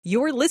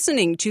You're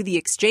listening to The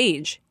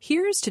Exchange.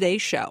 Here's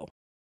today's show.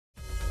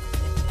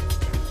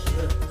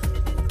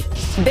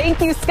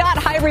 Thank you, Scott.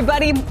 Hi,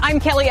 everybody. I'm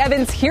Kelly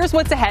Evans. Here's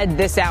what's ahead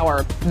this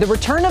hour. The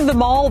return of the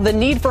mall, the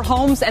need for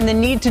homes, and the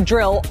need to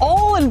drill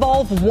all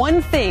involve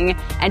one thing,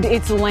 and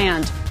it's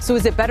land. So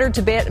is it better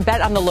to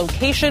bet on the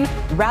location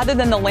rather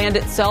than the land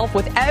itself?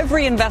 With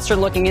every investor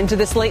looking into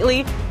this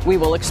lately, we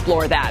will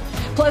explore that.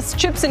 Plus,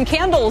 chips and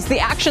candles, the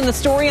action, the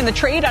story, and the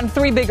trade on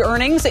three big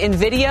earnings,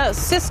 Nvidia,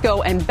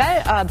 Cisco, and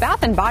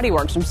Bath Body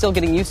Works. I'm still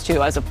getting used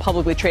to as a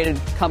publicly traded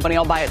company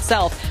all by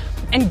itself.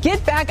 And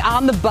get back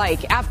on the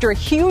bike after a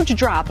huge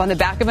drop on the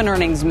back of an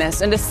earnings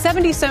miss and a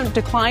 70-cent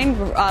decline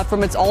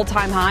from its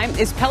all-time high.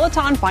 Is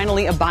Peloton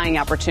finally a buying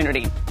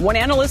opportunity? One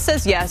analyst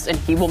says yes, and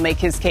he will make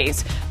his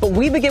case. But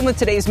we begin with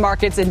today's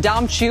markets, and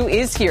Dom Chu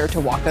is here to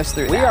walk us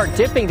through that. We are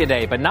dipping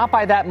today, but not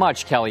by that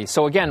much, Kelly.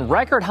 So again,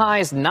 record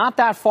highs not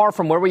that far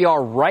from where we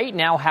are right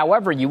now.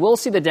 However, you will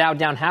see the Dow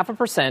down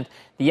 0.5%.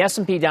 The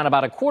S&P down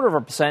about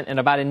 0.25%, and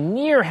about a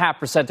near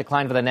 0.5%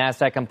 decline for the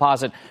NASDAQ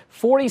Composite.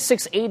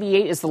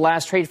 46.88 is the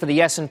last trade for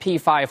the S&P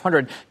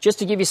 500. Just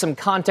to give you some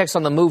context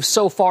on the move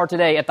so far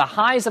today, at the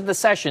highs of the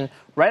session,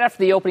 right after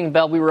the opening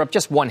bell, we were up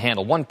just 1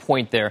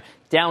 point there,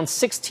 down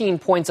 16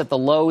 points at the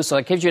lows. So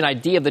that gives you an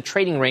idea of the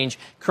trading range,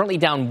 currently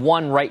down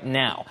 1 right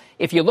now.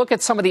 If you look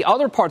at some of the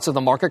other parts of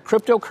the market,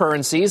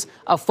 cryptocurrencies,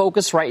 a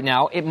focus right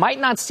now, it might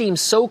not seem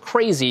so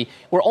crazy.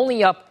 We're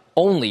only up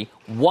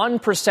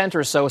 1%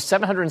 or so,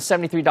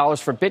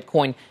 $773 for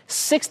Bitcoin,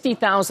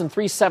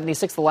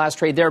 60,376 the last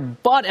trade there.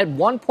 But at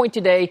one point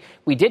today,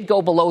 we did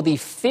go below the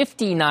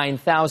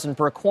 59,000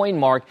 per coin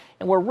mark,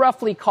 and we're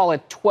roughly, call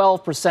it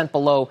 12%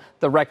 below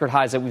the record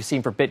highs that we've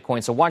seen for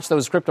Bitcoin. So watch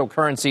those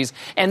cryptocurrencies.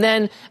 And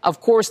then, of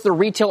course, the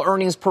retail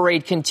earnings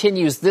parade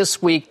continues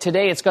this week.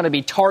 Today, it's going to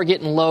be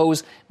Target and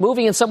Lowe's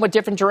moving in somewhat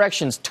different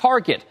directions.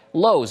 Target,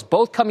 Lowe's,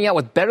 both coming out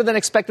with better than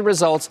expected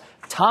results.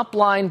 Top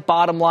line,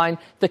 bottom line.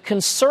 The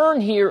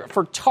concern here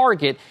for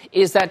Target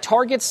is that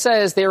Target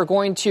says they are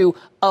going to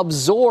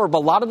absorb a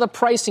lot of the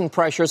pricing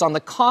pressures on the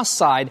cost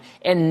side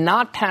and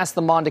not pass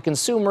them on to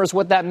consumers.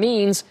 What that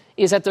means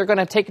is that they're going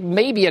to take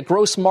maybe a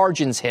gross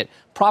margins hit.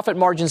 Profit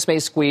margins may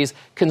squeeze.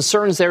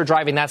 Concerns there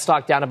driving that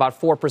stock down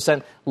about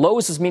 4%.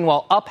 Lowe's is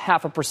meanwhile up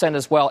 0.5%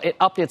 as well. It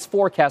upped its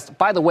forecast.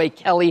 By the way,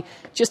 Kelly,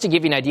 just to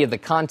give you an idea of the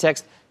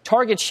context,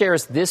 Target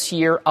shares this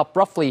year up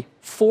roughly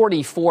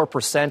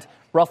 44%.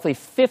 Roughly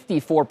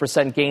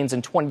 54% gains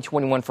in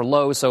 2021 for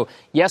Lowe's. So,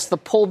 yes, the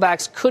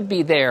pullbacks could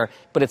be there,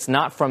 but it's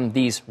not from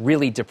these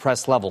really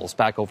depressed levels.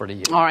 Back over to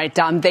you. All right,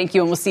 Dom, thank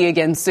you, and we'll see you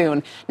again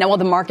soon. Now, while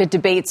the market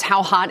debates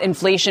how hot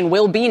inflation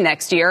will be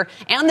next year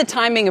and the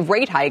timing of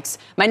rate hikes,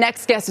 my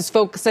next guest is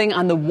focusing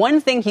on the one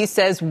thing he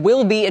says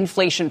will be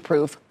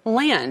inflation-proof: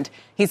 land.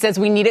 He says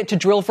we need it to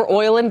drill for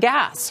oil and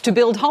gas, to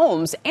build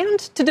homes, and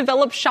to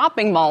develop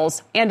shopping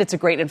malls. And it's a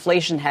great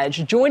inflation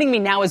hedge. Joining me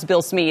now is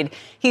Bill Smead.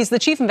 He's the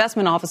Chief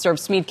Investment Officer of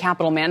Smead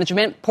Capital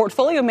Management,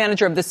 portfolio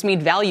manager of the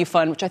Smead Value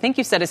Fund, which I think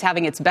you said is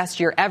having its best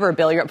year ever,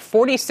 Bill. You're up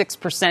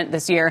 46%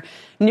 this year,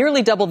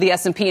 nearly double the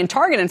S&P. And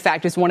Target, in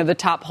fact, is one of the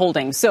top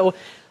holdings. So,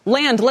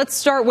 land, let's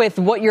start with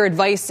what your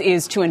advice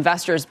is to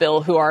investors,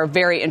 Bill, who are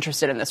very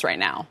interested in this right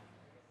now.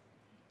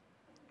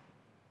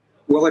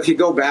 Well, if you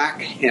go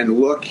back and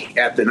look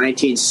at the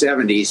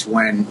 1970s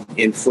when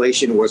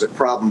inflation was a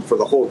problem for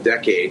the whole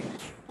decade,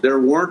 there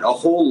weren't a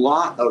whole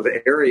lot of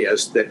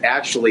areas that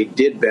actually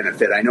did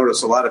benefit. I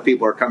notice a lot of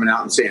people are coming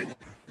out and saying,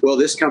 well,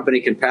 this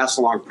company can pass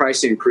along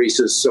price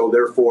increases, so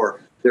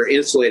therefore they're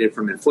insulated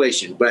from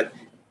inflation. But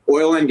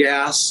oil and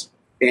gas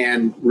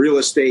and real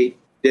estate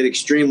did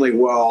extremely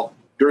well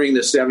during the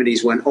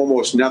 70s when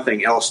almost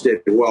nothing else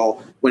did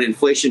well, when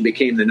inflation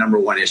became the number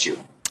one issue.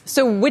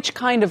 So which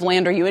kind of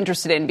land are you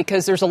interested in?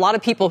 Because there's a lot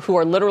of people who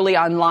are literally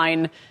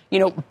online,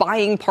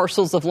 buying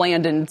parcels of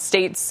land in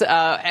states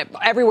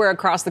everywhere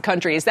across the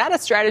country. Is that a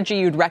strategy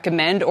you'd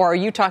recommend, or are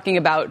you talking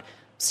about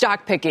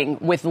stock picking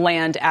with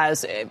land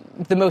as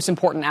the most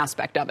important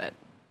aspect of it?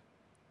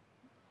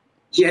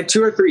 Yeah,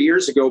 2 or 3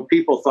 years ago,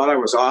 people thought I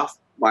was off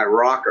my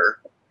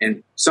rocker,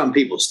 and some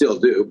people still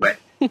do, but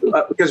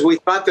because we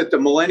thought that the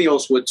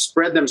millennials would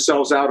spread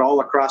themselves out all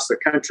across the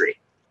country.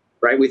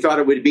 Right. We thought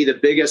it would be the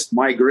biggest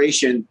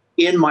migration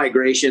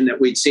that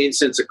we'd seen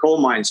since the coal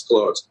mines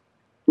closed.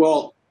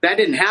 Well, that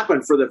didn't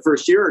happen for the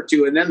first year or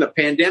two. And then the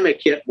pandemic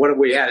hit. What have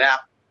we had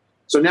happen?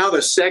 So now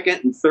the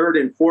second and third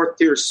and fourth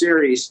tier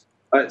cities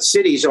are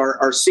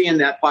seeing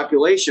that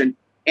population.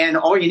 And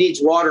all you need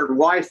is water and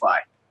Wi-Fi.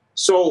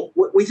 So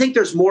we think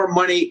there's more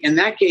money in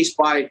that case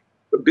by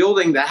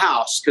building the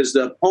house, because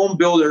the home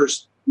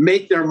builders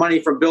make their money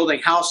from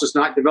building houses,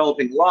 not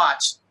developing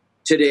lots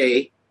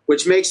today,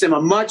 which makes them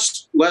a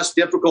much less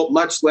difficult,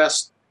 much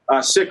less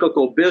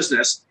cyclical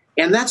business.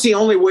 And that's the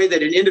only way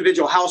that an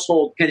individual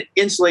household can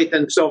insulate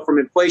themselves from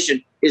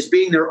inflation, is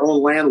being their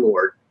own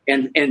landlord.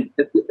 And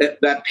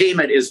that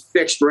payment is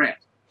fixed rent.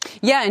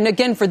 Yeah, and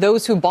again, for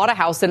those who bought a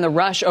house in the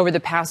rush over the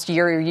past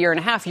year and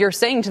a half, you're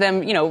saying to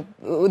them,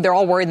 they're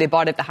all worried they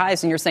bought at the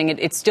highs, and you're saying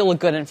it's still a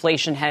good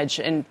inflation hedge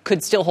and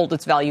could still hold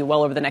its value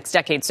well over the next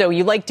decade. So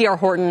you like D.R.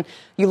 Horton,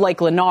 you like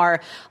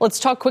Lennar. Let's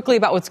talk quickly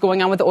about what's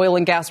going on with oil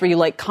and gas, where you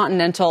like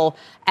Continental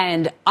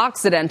and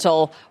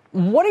Occidental.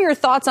 What are your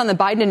thoughts on the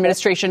Biden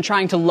administration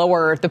trying to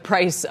lower the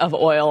price of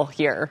oil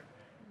here?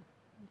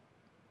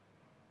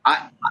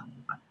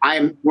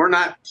 We're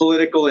not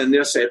political in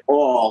this at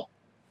all.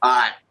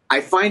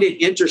 I find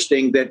it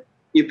interesting that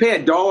you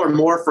pay $1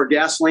 more for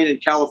gasoline in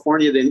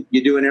California than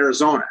you do in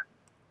Arizona.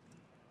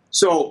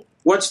 So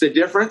what's the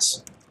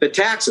difference? The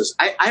taxes.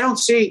 I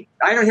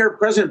don't hear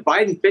President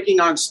Biden picking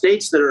on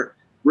states that are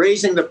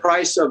raising the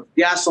price of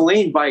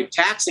gasoline by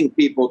taxing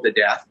people to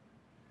death.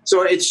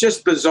 So it's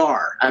just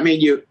bizarre. I mean,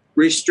 you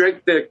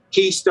restrict the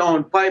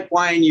Keystone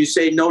pipeline. You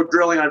say no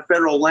drilling on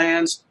federal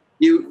lands.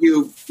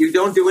 You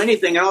don't do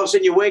anything. And all of a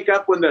sudden you wake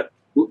up when the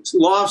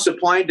law of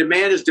supply and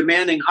demand is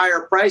demanding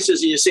higher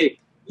prices, and you say,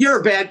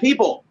 you're bad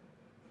people.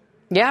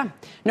 Yeah.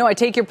 No, I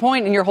take your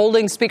point, and your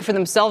holdings speak for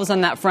themselves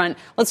on that front.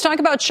 Let's talk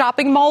about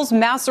shopping malls.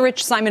 Macerich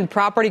Simon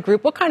Property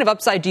Group. What kind of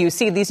upside do you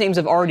see? These names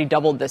have already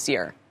doubled this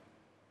year.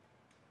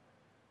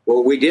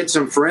 Well, we did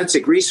some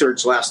forensic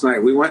research last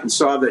night. We went and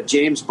saw the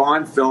James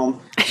Bond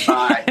film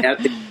at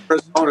the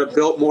Arizona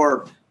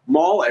Biltmore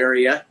Mall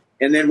area,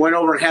 and then went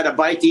over and had a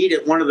bite to eat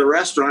at one of the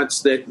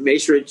restaurants that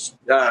Macerich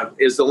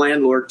is the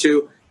landlord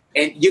to.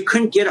 And you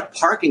couldn't get a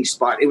parking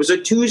spot. It was a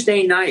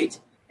Tuesday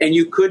night, and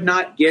you could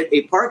not get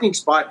a parking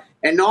spot.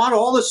 And not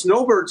all the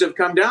snowbirds have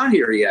come down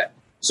here yet.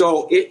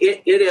 So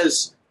it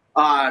is,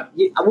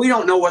 we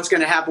don't know what's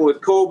going to happen with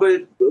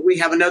COVID. We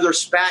have another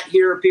spat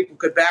here. People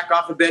could back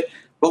off a bit.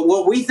 But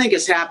what we think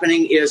is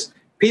happening is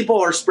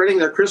people are spreading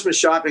their Christmas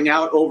shopping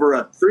out over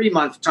a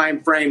 3-month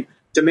time frame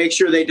to make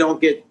sure they don't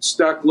get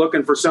stuck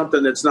looking for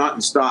something that's not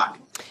in stock.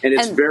 And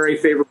it's very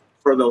favorable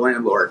for the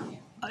landlord.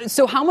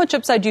 So how much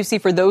upside do you see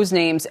for those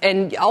names?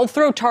 And I'll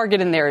throw Target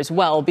in there as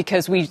well,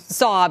 because we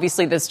saw,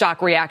 obviously, the stock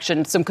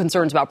reaction, some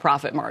concerns about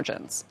profit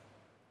margins.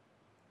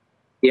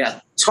 Yeah,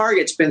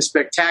 Target's been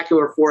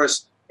spectacular for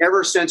us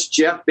ever since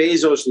Jeff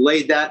Bezos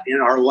laid that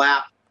in our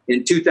lap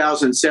in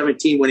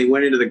 2017 when he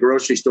went into the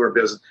grocery store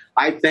business.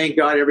 I thank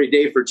God every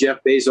day for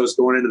Jeff Bezos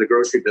going into the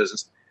grocery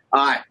business.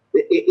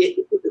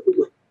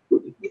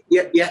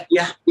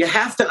 You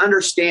have to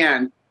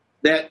understand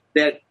that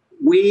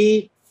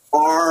we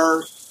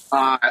are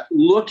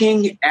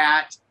looking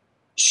at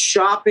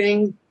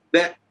shopping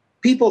that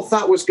people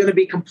thought was going to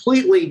be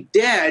completely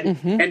dead.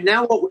 Mm-hmm. And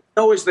now what we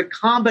know is the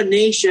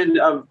combination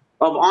of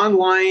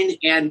online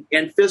and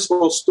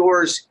physical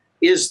stores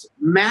is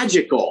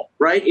magical,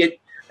 right?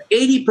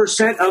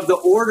 80% of the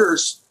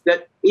orders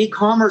that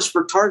e-commerce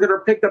for Target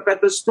are picked up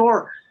at the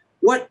store.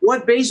 What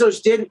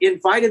Bezos did,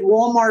 invited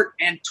Walmart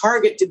and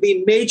Target to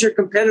be major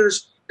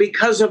competitors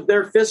because of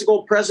their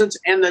physical presence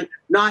and the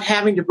not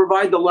having to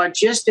provide the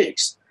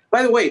logistics.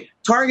 By the way,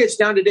 Target's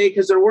down today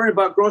because they're worried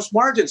about gross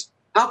margins.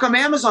 How come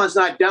Amazon's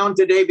not down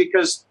today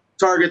because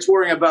Target's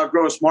worrying about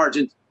gross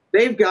margins?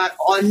 They've got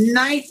a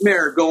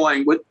nightmare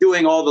going with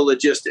doing all the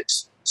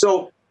logistics.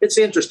 So it's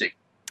interesting.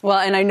 Well,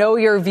 and I know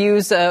your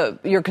views,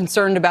 you're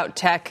concerned about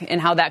tech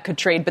and how that could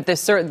trade, but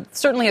this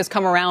certainly has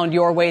come around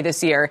your way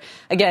this year.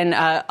 Again,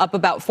 up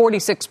about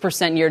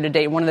 46% year to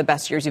date, one of the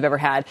best years you've ever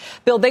had.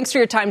 Bill, thanks for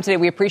your time today.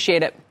 We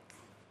appreciate it.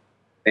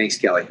 Thanks,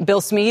 Kelly.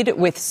 Bill Smead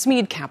with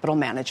Smead Capital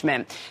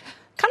Management.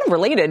 Kind of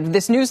related,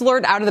 this news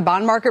alert out of the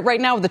bond market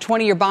right now with the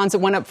 20-year bonds that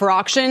went up for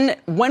auction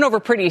went over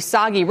pretty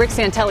soggy. Rick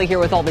Santelli here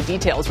with all the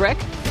details. Rick?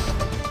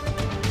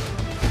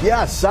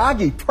 Yeah,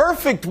 soggy.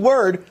 Perfect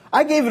word.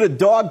 I gave it a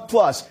dog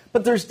plus,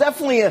 but there's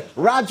definitely a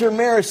Roger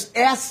Maris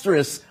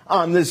asterisk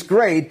on this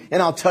grade,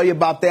 and I'll tell you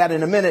about that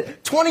in a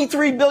minute.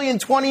 23 billion,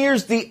 20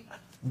 years. The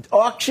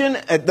auction,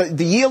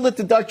 the yield at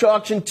the Dutch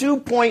auction,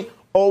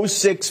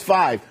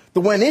 2.065. The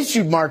when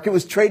issued market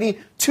was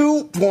trading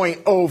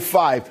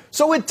 2.05.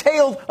 So it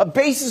tailed a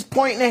basis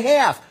point and a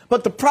half.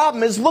 But the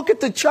problem is, look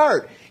at the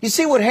chart. You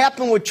see what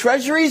happened with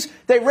treasuries?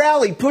 They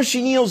rallied,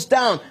 pushing yields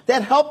down.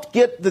 That helped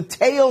get the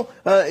tail,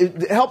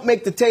 helped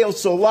make the tail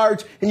so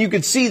large. And you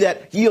could see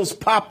that yields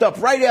popped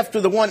up right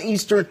after the one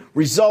Eastern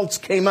results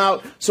came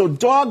out. So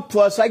dog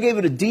plus, I gave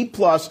it a D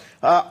plus.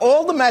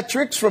 All the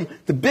metrics from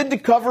the bid to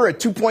cover at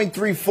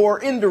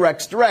 2.34,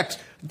 indirects, directs,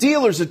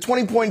 dealers at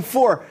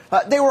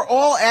 20.4. They were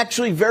all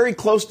actually very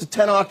close to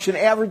 10 auction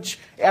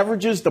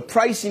averages. The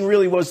pricing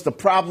really was the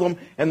problem,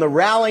 and the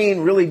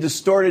rallying really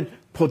distorted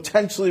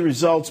potentially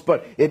results.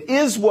 But it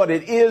is what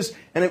it is,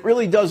 and it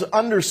really does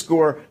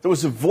underscore there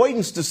was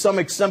avoidance to some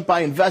extent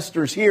by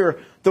investors here.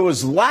 There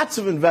was lots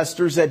of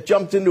investors that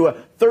jumped into a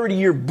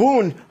 30-year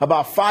boon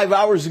about 5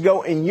 hours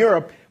ago in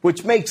Europe,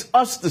 which makes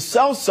us, the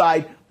sell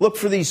side, look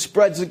for these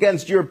spreads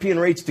against European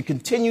rates to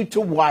continue to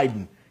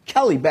widen.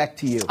 Kelly, back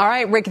to you. All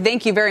right, Rick,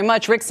 thank you very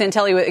much. Rick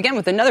Santelli, again,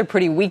 with another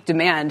pretty weak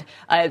demand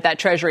at that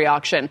Treasury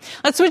auction.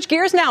 Let's switch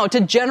gears now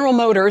to General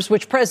Motors,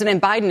 which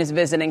President Biden is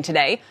visiting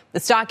today. The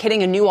stock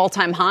hitting a new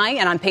all-time high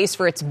and on pace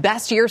for its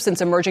best year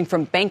since emerging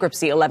from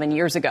bankruptcy 11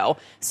 years ago.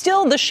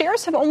 Still, the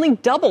shares have only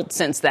doubled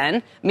since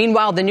then.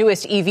 Meanwhile, the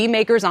newest EV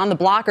makers on the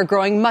block are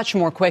growing much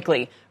more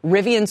quickly.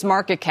 Rivian's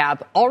market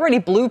cap already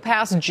blew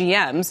past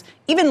GM's.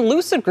 Even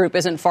Lucid Group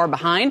isn't far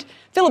behind.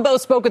 Phil LeBeau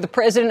spoke with the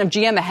president of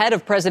GM ahead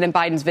of President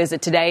Biden's visit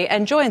today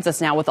and joins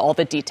us now with all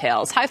the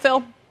details. Hi,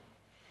 Phil.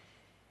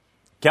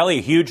 Kelly,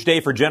 a huge day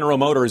for General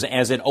Motors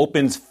as it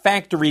opens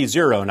Factory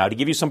Zero. Now, to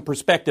give you some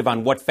perspective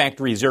on what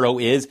Factory Zero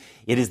is,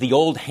 it is the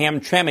old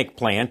Hamtramck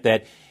plant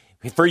that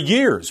for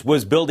years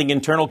was building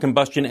internal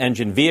combustion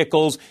engine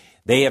vehicles.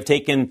 They have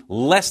taken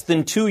less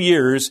than 2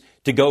 years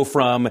to go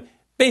from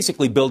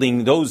basically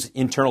building those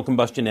internal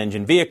combustion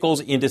engine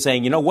vehicles into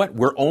saying, you know what,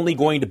 we're only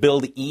going to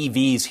build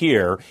EVs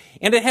here.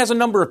 And it has a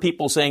number of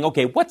people saying,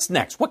 okay, what's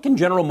next? What can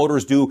General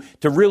Motors do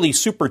to really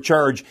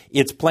supercharge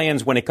its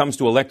plans when it comes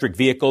to electric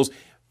vehicles?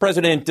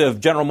 President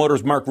of General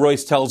Motors, Mark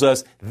Royce, tells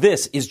us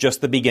this is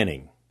just the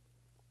beginning.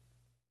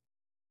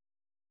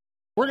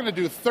 We're going to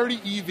do 30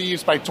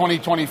 EVs by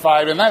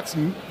 2025, and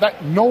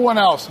that no one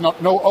else, no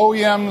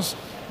OEMs,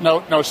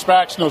 no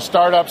SPACs, no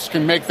startups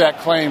can make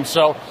that claim.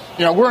 So,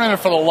 we're in it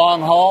for the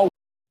long haul.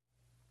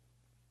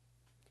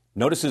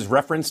 Notice his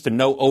reference to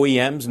no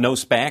OEMs, no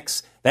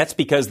SPACs. That's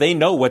because they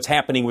know what's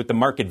happening with the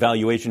market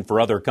valuation for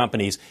other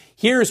companies.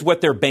 Here's what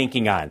they're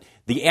banking on.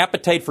 The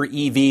appetite for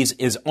EVs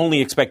is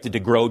only expected to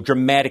grow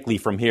dramatically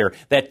from here.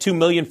 That 2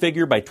 million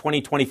figure by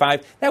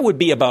 2025, that would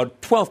be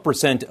about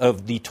 12%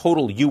 of the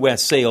total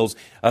U.S. sales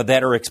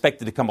that are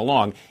expected to come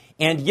along.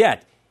 And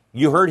yet,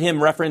 you heard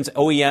him reference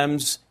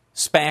OEMs,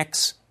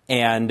 SPACs,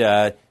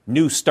 and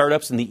new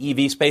startups in the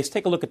EV space.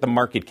 Take a look at the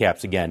market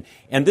caps again.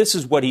 And this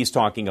is what he's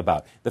talking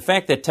about. The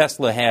fact that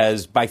Tesla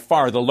has by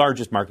far the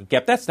largest market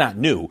cap, that's not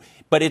new,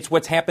 but it's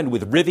what's happened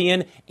with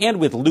Rivian and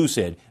with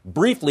Lucid.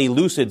 Briefly,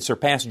 Lucid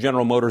surpassed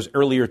General Motors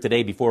earlier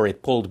today before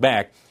it pulled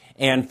back.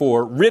 And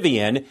for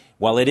Rivian,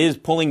 while it is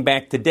pulling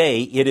back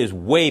today, it is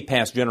way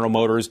past General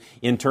Motors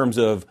in terms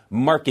of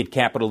market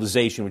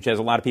capitalization, which has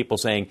a lot of people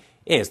saying,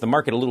 hey, is the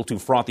market a little too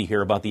frothy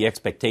here about the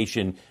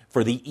expectation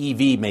for the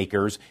EV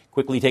makers?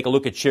 Quickly take a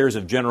look at shares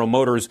of General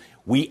Motors.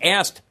 We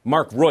asked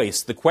Mark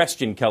Royce the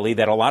question, Kelly,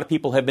 that a lot of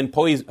people have been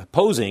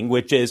posing,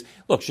 which is,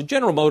 look, should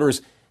General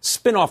Motors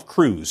spin off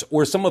Cruise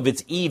or some of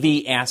its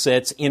EV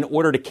assets in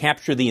order to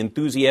capture the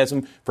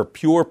enthusiasm for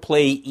pure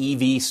play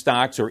EV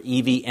stocks or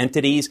EV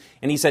entities?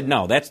 And he said,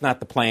 no, that's not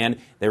the plan.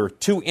 They're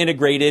too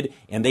integrated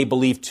and they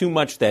believe too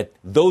much that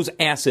those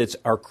assets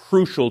are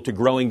crucial to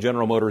growing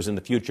General Motors in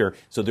the future.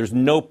 So there's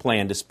no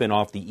plan to spin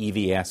off the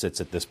EV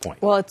assets at this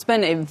point. Well, it's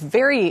been a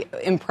very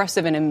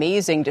impressive and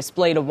amazing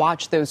display to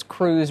watch those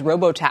Cruise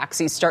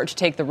robo-taxis start to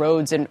take the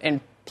roads in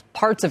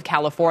parts of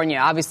California,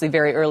 obviously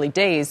very early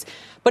days.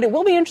 But it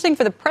will be interesting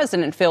for the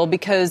president, Phil,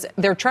 because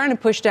they're trying to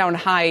push down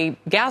high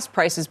gas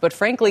prices. But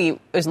frankly,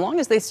 as long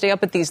as they stay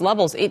up at these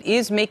levels, it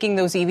is making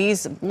those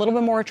EVs a little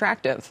bit more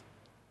attractive.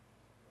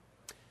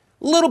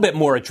 A little bit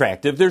more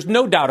attractive. There's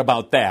no doubt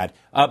about that.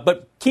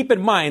 But keep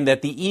in mind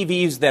that the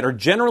EVs that are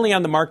generally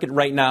on the market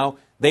right now,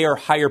 they are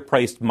higher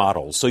priced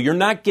models. So you're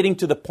not getting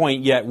to the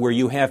point yet where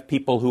you have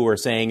people who are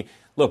saying,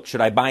 look,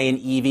 should I buy an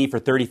EV for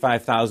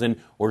 $35,000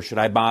 or should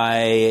I buy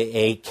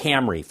a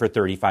Camry for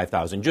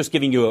 $35,000? Just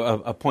giving you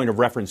a point of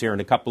reference here in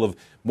a couple of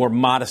more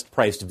modest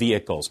priced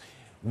vehicles.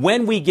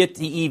 When we get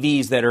the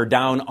EVs that are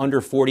down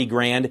under 40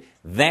 grand,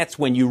 that's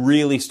when you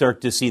really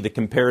start to see the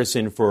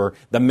comparison for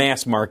the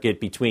mass market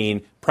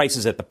between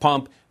prices at the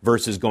pump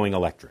versus going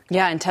electric.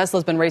 Yeah, and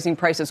Tesla's been raising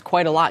prices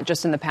quite a lot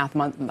just in the past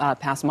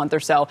month or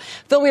so.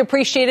 Phil, we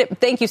appreciate it.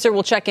 Thank you, sir.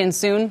 We'll check in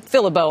soon.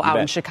 Phil LeBeau out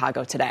in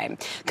Chicago today.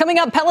 Coming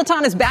up,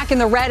 Peloton is back in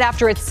the red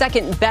after its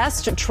second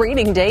best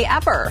trading day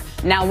ever.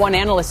 Now one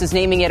analyst is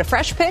naming it a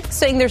fresh pick,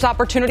 saying there's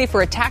opportunity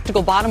for a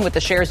tactical bottom with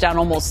the shares down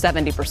almost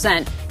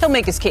 70%. He'll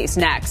make his case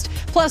next.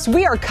 Plus,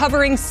 we are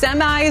covering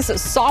semis,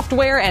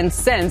 software, and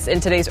sense in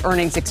today's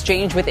earnings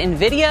exchange with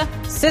Nvidia,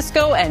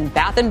 Cisco, and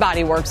Bath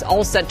Body Works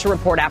all set to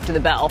report after the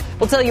bell.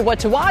 We'll tell you what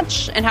to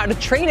watch and how to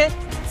trade it.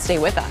 Stay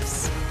with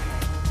us.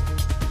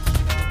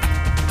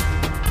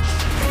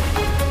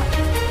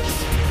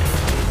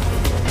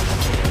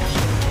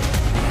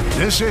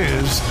 This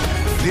is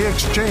The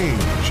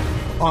Exchange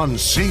on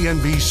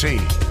CNBC.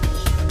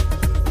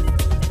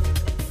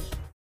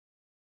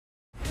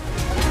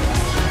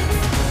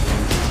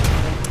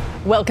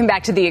 Welcome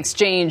back to The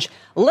Exchange.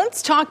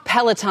 Let's talk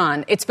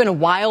Peloton. It's been a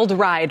wild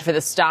ride for the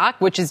stock,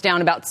 which is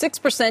down about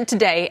 6%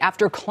 today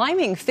after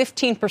climbing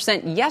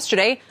 15%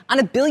 yesterday on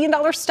a $1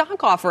 billion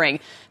stock offering.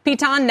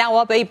 Peloton now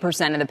up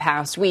 8% in the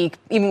past week.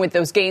 Even with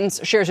those gains,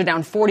 shares are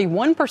down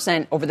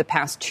 41% over the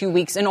past 2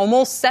 weeks and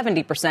almost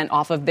 70%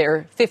 off of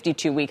their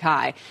 52-week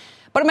high.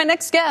 But my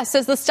next guest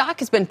says the stock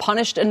has been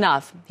punished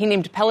enough. He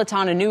named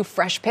Peloton a new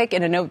fresh pick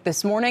in a note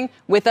this morning.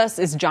 With us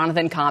is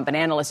Jonathan Komp, an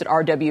analyst at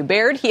RW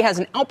Baird. He has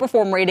an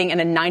outperform rating and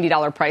a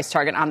 $90 price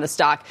target on the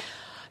stock.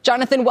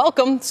 Jonathan,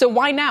 welcome. So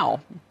why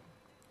now?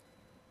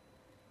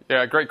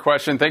 Yeah, great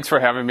question. Thanks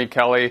for having me,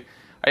 Kelly.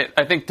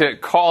 I think to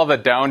call the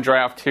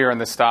downdraft here in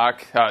the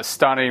stock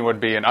stunning would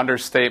be an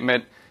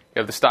understatement.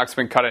 The stock's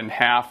been cut in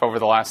half over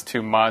the last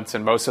 2 months,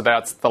 and most of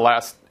that's the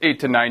last 8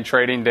 to 9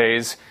 trading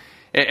days.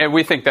 And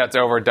we think that's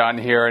overdone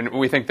here, and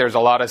we think there's a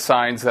lot of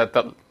signs that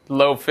the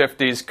low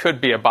 50s could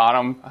be a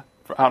bottom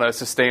on a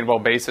sustainable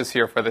basis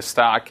here for the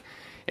stock.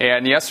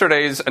 And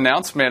yesterday's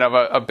announcement of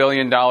a $1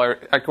 billion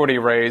equity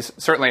raise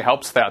certainly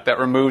helps that. That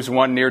removes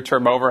one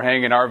near-term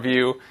overhang in our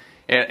view.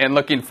 And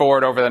looking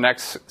forward over the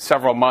next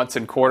several months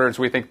and quarters,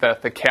 we think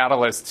that the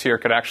catalysts here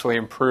could actually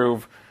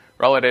improve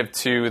relative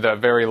to the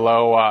very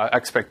low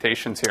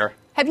expectations here.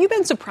 Have you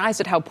been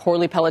surprised at how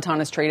poorly Peloton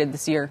has traded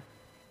this year?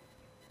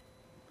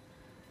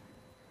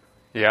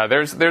 Yeah,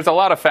 there's a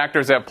lot of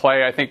factors at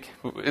play. I think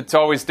it's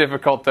always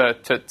difficult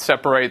to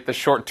separate the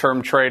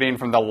short-term trading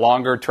from the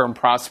longer-term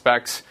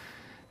prospects.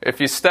 If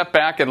you step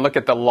back and look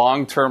at the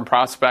long-term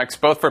prospects,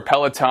 both for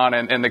Peloton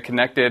and the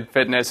connected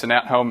fitness and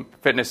at-home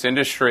fitness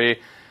industry,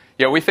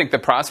 yeah, we think the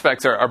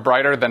prospects are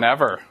brighter than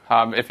ever.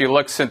 If you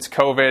look since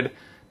COVID,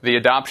 the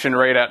adoption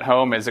rate at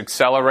home has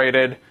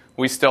accelerated.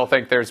 We still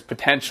think there's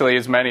potentially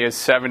as many as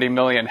 70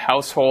 million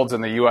households in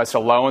the U.S.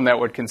 alone that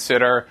would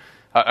consider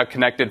a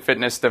connected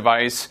fitness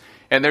device.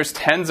 And there's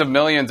tens of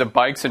millions of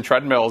bikes and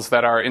treadmills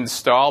that are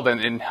installed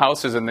in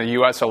houses in the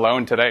U.S.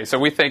 alone today. So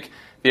we think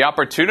the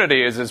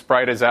opportunity is as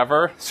bright as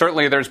ever.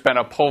 Certainly there's been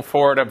a pull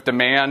forward of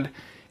demand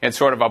and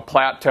sort of a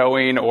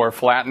plateauing or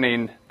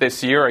flattening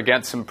this year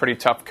against some pretty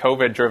tough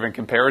COVID-driven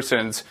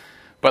comparisons.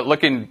 But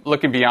looking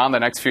beyond the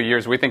next few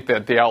years, we think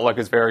that the outlook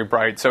is very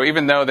bright. So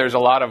even though there's a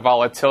lot of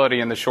volatility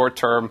in the short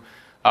term,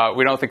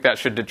 we don't think that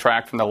should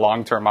detract from the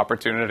long-term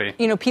opportunity.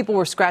 You know, people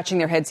were scratching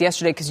their heads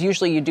yesterday because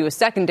usually you do a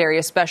secondary,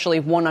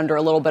 especially one under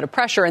a little bit of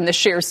pressure, and the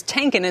shares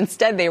tank, and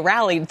instead they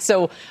rallied.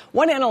 So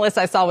one analyst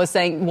I saw was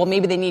saying, well,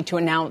 maybe they need to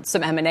announce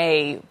some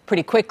M&A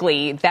pretty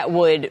quickly that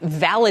would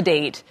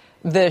validate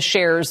the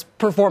shares'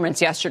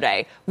 performance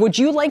yesterday. Would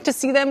you like to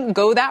see them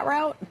go that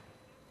route?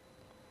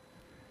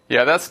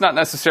 Yeah, that's not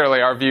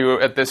necessarily our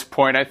view at this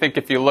point. I think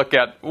if you look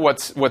at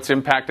what's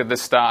impacted the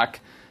stock,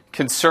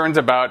 concerns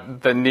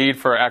about the need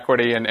for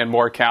equity and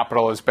more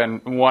capital has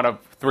been one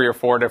of 3 or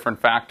 4 different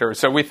factors.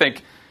 So we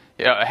think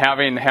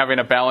having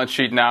a balance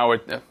sheet now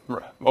with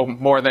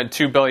more than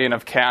 $2 billion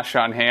of cash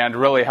on hand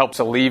really helps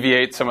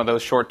alleviate some of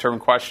those short-term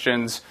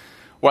questions.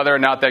 Whether or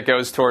not that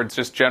goes towards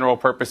just general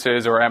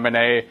purposes or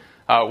M&A,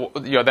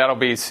 that'll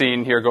be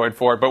seen here going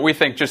forward. But we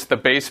think just the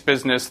base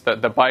business, the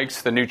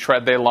bikes, the new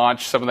tread they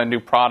launched, some of the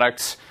new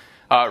products,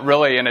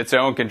 really in its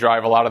own can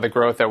drive a lot of the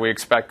growth that we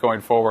expect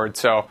going forward.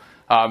 So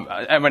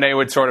M&A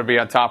would sort of be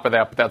on top of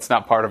that, but that's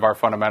not part of our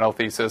fundamental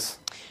thesis.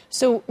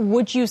 So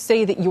would you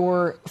say that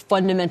your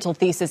fundamental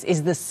thesis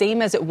is the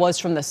same as it was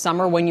from the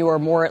summer when you were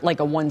more at like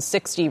a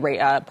 160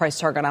 price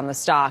target on the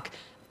stock?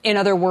 In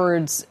other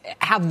words,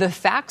 have the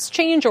facts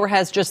changed, or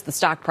has just the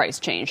stock price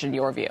changed in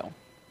your view?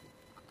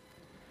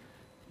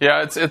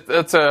 Yeah,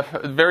 it's a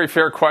very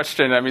fair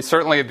question. I mean,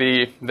 certainly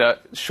the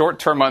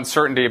short-term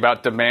uncertainty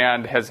about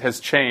demand has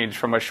changed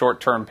from a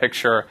short-term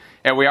picture,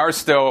 and we are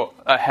still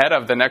ahead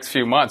of the next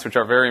few months, which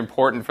are very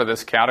important for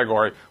this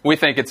category. We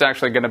think it's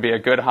actually going to be a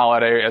good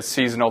holiday as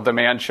seasonal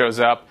demand shows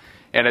up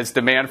and as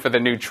demand for the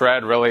new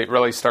tread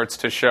really starts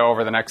to show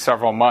over the next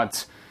several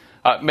months.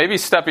 Maybe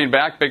stepping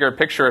back, bigger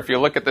picture, if you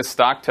look at the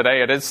stock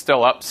today, it is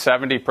still up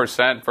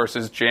 70%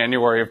 versus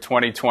January of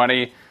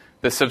 2020.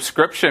 The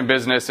subscription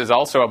business is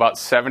also about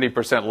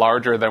 70%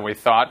 larger than we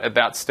thought at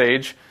that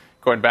stage,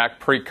 going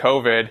back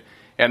pre-COVID.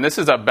 And this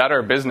is a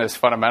better business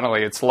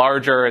fundamentally. It's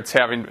larger, it's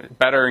having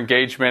better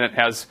engagement, it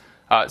has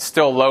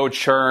still low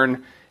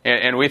churn,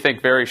 and we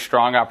think very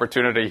strong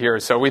opportunity here.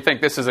 So we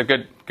think this is a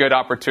good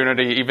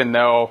opportunity, even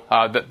though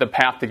the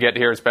path to get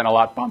here has been a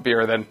lot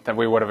bumpier than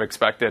we would have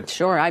expected.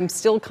 Sure. I'm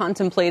still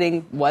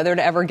contemplating whether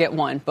to ever get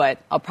one, but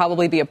I'll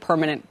probably be a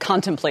permanent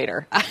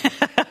contemplator.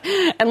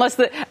 unless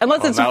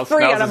it's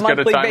free on a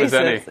monthly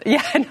basis.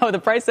 Yeah, I know. The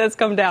price has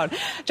come down.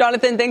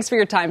 Jonathan, thanks for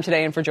your time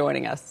today and for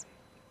joining us.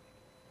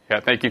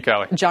 Yeah, thank you,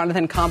 Kelly.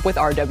 Jonathan Komp with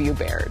R.W.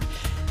 Baird.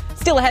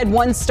 Still ahead,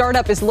 one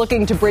startup is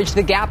looking to bridge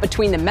the gap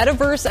between the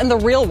metaverse and the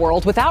real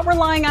world without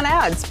relying on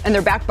ads. And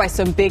they're backed by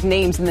some big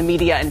names in the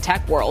media and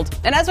tech world.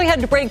 And as we head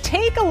to break,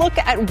 take a look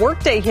at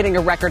Workday hitting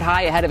a record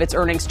high ahead of its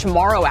earnings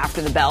tomorrow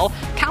after the bell.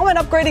 Cowen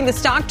upgrading the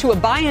stock to a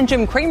buy, and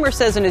Jim Cramer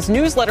says in his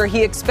newsletter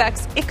he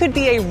expects it could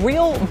be a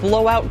real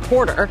blowout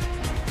quarter.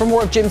 For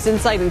more of Jim's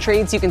insight and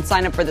trades, you can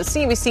sign up for the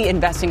CNBC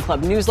Investing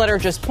Club newsletter.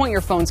 Just point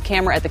your phone's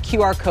camera at the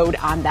QR code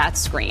on that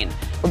screen.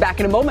 We're back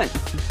in a moment.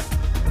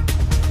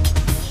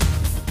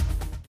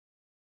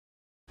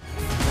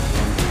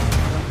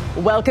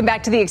 Welcome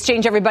back to the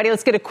exchange, everybody.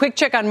 Let's get a quick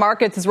check on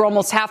markets as we're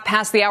almost half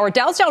past the hour.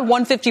 Dow's down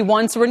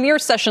 151, so we're near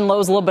session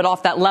lows, a little bit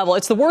off that level.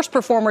 It's the worst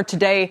performer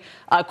today,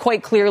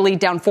 quite clearly,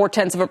 down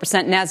 0.4%.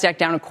 NASDAQ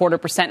down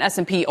 0.25%.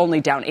 S&P only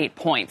down 8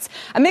 points.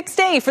 A mixed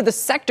day for the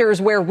sectors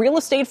where real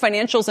estate,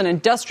 financials, and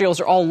industrials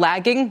are all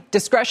lagging.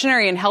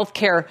 Discretionary and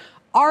healthcare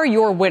are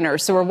your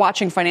winners. So we're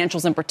watching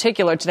financials in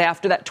particular today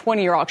after that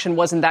 20-year auction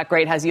wasn't that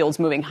great, has yields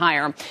moving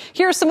higher.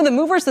 Here are some of the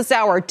movers this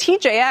hour.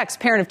 TJX,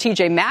 parent of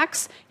TJ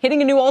Maxx,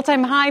 hitting a new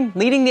all-time high,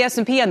 leading the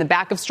S&P on the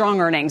back of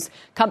strong earnings.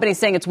 Company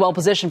saying it's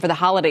well-positioned for the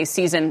holiday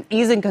season,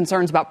 easing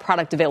concerns about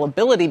product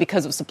availability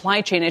because of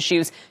supply chain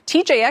issues.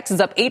 TJX is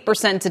up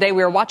 8% today.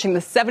 We were watching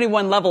the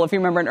 71 level. If you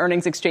remember an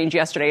earnings exchange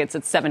yesterday, it's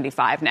at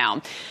 75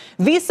 now.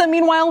 Visa,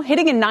 meanwhile,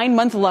 hitting a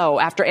 9-month low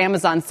after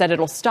Amazon said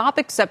it'll stop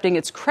accepting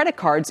its credit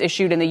cards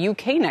issued in the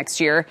UK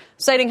next year,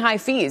 citing high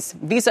fees.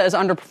 Visa has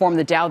underperformed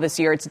the Dow this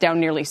year. It's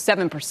down nearly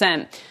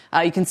 7%.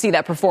 You can see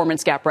that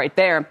performance gap right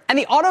there. And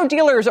the auto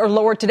dealers are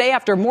lower today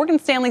after Morgan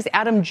Stanley's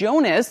Adam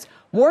Jonas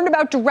warned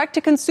about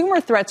direct-to-consumer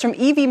threats from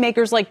EV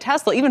makers like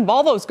Tesla. Even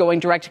Volvo's going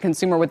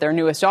direct-to-consumer with their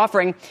newest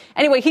offering.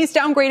 Anyway, he's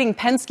downgrading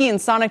Penske and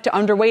Sonic to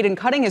underweight and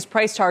cutting his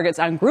price targets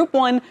on Group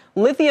 1,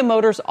 Lithia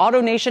Motors,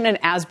 AutoNation, and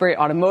Asbury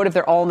Automotive.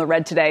 They're all in the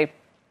red today.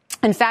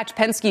 In fact,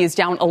 Penske is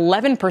down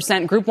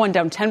 11%, Group 1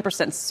 down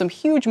 10%. Some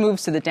huge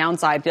moves to the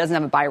downside. He doesn't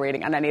have a buy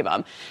rating on any of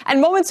them. And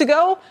moments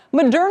ago,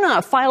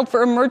 Moderna filed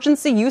for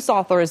emergency use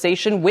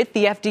authorization with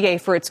the FDA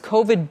for its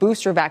COVID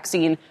booster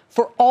vaccine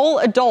for all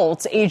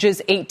adults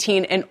ages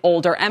 18 and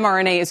older.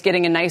 mRNA is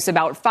getting a nice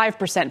about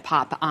 5%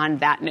 pop on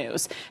that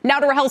news. Now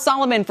to Rahel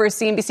Solomon for a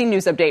CNBC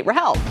News Update.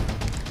 Rahel.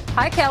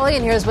 Hi, Kelly,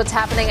 and here's what's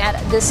happening at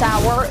this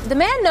hour. The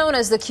man known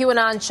as the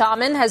QAnon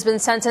shaman has been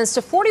sentenced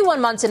to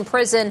 41 months in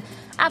prison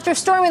after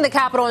storming the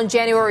Capitol on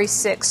January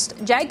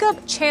 6th. Jacob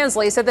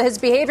Chansley said that his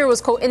behavior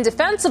was, quote,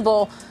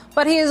 indefensible,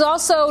 but he is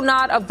also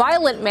not a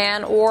violent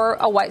man or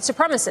a white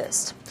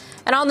supremacist.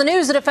 And on the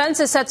news, the defense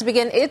is set to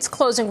begin its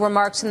closing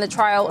remarks in the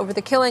trial over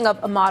the killing of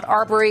Ahmaud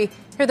Arbery.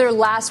 Hear their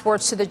last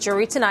words to the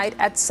jury tonight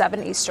at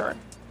 7 Eastern.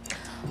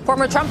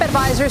 Former Trump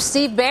advisor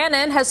Steve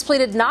Bannon has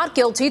pleaded not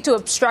guilty to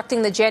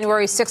obstructing the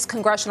January 6th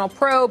congressional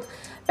probe.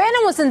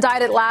 Bannon was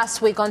indicted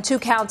last week on 2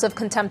 counts of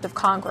contempt of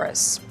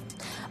Congress.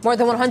 More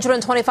than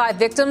 125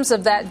 victims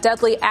of that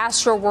deadly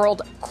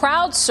Astroworld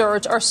crowd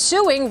surge are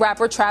suing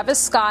rapper Travis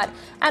Scott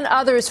and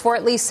others for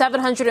at least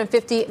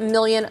 $750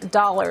 million.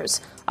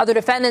 Other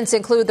defendants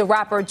include the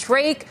rapper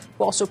Drake,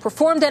 who also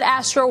performed at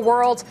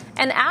Astroworld,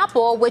 and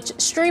Apple, which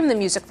streamed the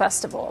music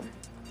festival.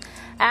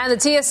 And the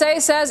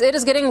TSA says it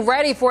is getting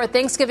ready for a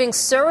Thanksgiving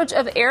surge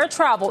of air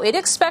travel. It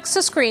expects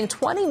to screen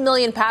 20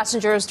 million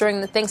passengers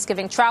during the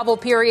Thanksgiving travel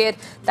period.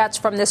 That's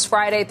from this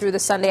Friday through the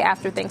Sunday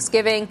after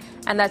Thanksgiving.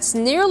 And that's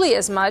nearly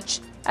as much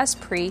as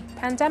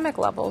pre-pandemic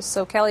levels.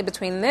 So, Kelly,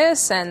 between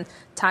this and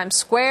Times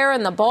Square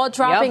and the ball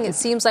dropping, It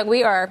seems like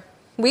we are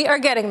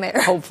getting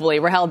there. Hopefully.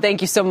 Rahel,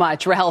 thank you so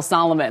much. Rahel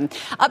Solomon.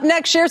 Up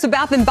next, shares of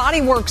Bath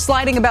Body Works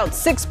sliding about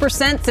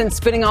 6% since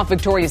spinning off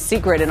Victoria's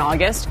Secret in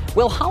August.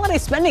 Will holiday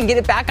spending get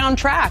it back on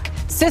track?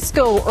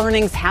 Cisco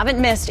earnings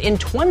haven't missed in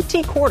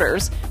 20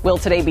 quarters. Will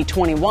today be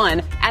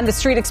 21? And the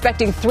street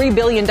expecting $3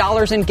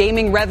 billion in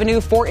gaming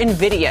revenue for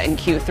Nvidia in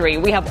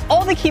Q3. We have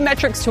all the key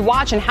metrics to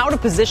watch and how to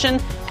position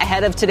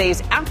ahead of today's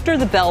After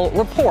the Bell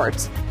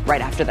reports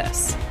right after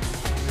this.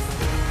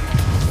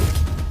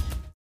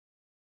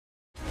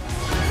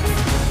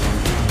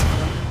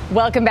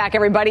 Welcome back,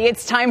 everybody.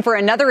 It's time for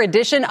another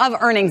edition of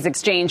Earnings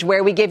Exchange,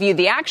 where we give you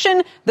the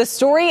action, the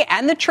story,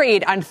 and the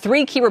trade on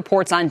 3 key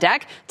reports on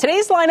deck.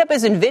 Today's lineup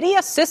is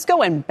Nvidia,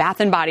 Cisco, and Bath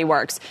Body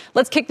Works.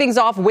 Let's kick things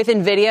off with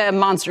Nvidia, a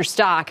monster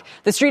stock.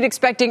 The street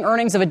expecting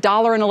earnings of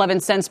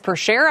 $1.11 per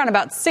share on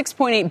about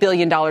 $6.8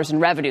 billion in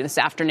revenue this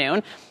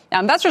afternoon. Now,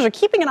 investors are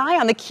keeping an eye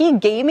on the key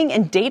gaming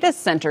and data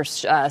center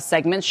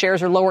segments.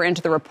 Shares are lower into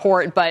the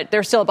report, but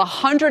they're still up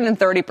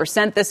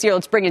 130% this year.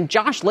 Let's bring in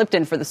Josh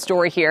Lipton for the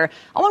story here,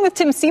 along with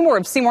Tim Seymour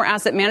of Seymour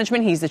Asset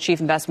Management. He's the chief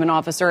investment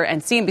officer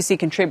and CNBC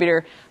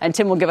contributor, and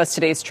Tim will give us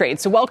today's trade.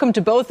 So welcome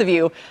to both of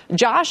you.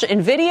 Josh,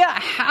 Nvidia, I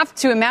have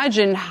to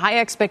imagine high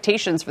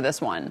expectations for this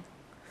one.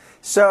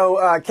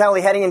 So,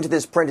 Kelly, heading into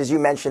this print, as you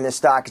mentioned, this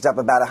stock is up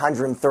about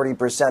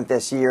 130%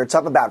 this year. It's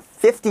up about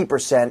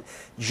 50%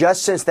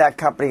 just since that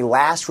company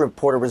last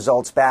reported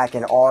results back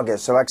in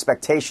August. So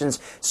expectations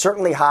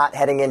certainly hot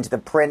heading into the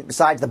print.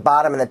 Besides the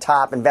bottom and the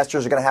top,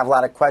 investors are going to have a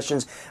lot of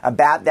questions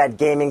about that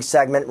gaming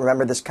segment.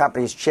 Remember, this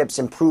company's chips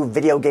improve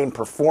video game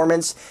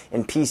performance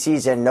in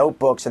PCs and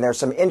notebooks. And there's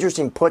some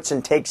interesting puts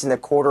and takes in the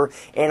quarter.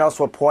 Analysts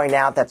will point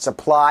out that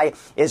supply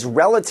is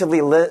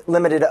relatively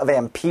limited of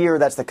Ampere.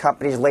 That's the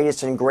company's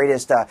latest and greatest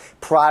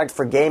product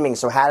for gaming.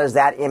 So how does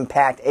that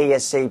impact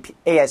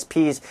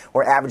ASPs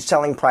or average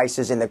selling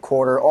prices in the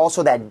quarter?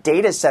 Also, that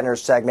data center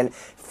segment,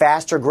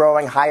 faster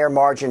growing, higher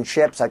margin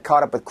chips. I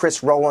caught up with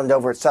Chris Rowland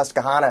over at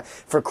Susquehanna.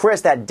 For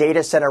Chris, that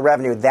data center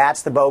revenue,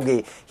 that's the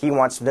bogey he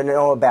wants to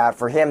know about.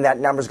 For him, that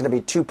number is going to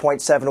be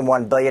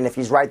 $2.71 billion. If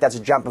he's right, that's a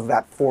jump of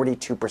about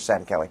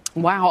 42%, Kelly.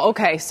 Wow.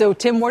 Okay. So,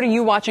 Tim, what are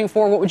you watching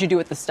for? What would you do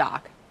with the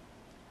stock?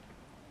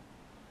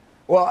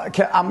 Well,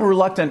 I'm a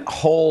reluctant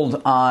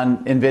hold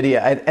on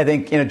Nvidia. I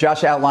think,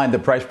 Josh outlined the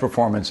price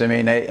performance. I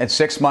mean, at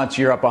 6 months,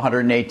 you're up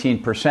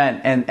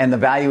 118%. And the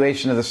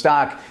valuation of the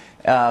stock,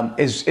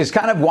 is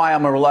kind of why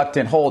I'm a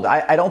reluctant hold.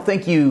 I don't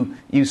think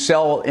you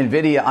sell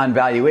Nvidia on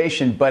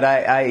valuation, but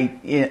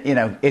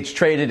it's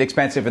traded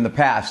expensive in the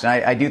past. And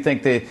I do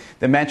think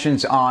the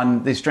mentions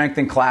on the strength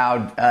in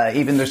cloud,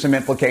 even there's some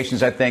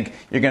implications. I think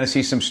you're going to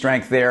see some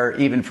strength there,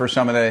 even for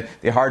some of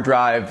the hard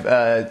drive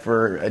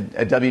for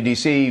a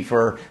WDC,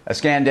 for a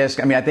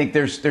SanDisk. I mean, I think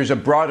there's a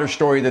broader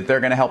story that they're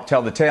going to help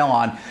tell the tale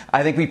on.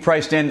 I think we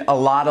priced in a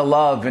lot of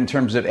love in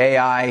terms of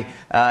AI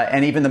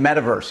and even the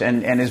metaverse.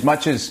 And as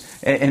much as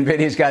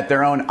NVIDIA's got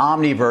their own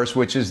Omniverse,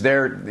 which is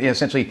their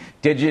essentially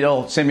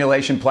digital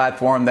simulation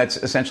platform that's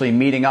essentially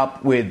meeting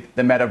up with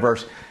the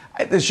metaverse.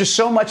 There's just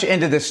so much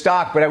into this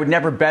stock, but I would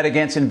never bet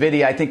against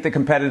NVIDIA. I think the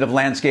competitive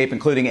landscape,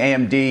 including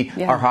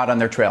AMD, are hot on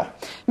their trail.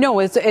 No,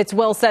 it's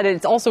well said.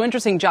 It's also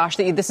interesting, Josh,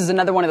 that this is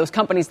another one of those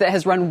companies that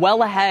has run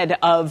well ahead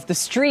of the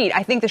street.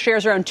 I think the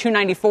shares are around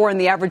 $294, and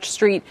the average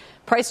street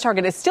price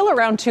target is still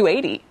around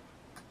 $280.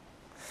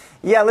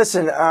 Yeah,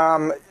 listen,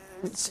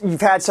 you've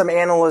had some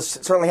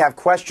analysts certainly have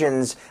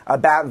questions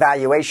about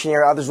valuation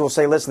here. Others will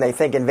say, listen, they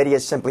think NVIDIA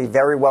is simply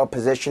very well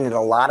positioned in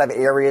a lot of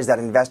areas that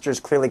investors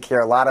clearly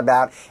care a lot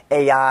about: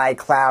 AI,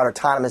 cloud,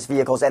 autonomous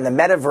vehicles, and the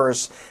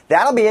metaverse.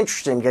 That'll be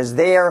interesting because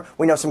there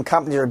we know some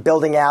companies are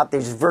building out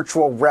these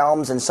virtual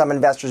realms, and some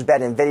investors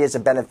bet NVIDIA is a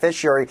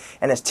beneficiary.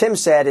 And as Tim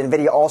said,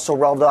 NVIDIA also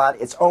rolled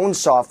out its own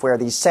software,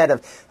 these set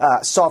of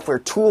software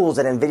tools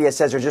that NVIDIA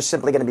says are just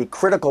simply going to be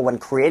critical when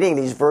creating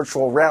these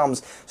virtual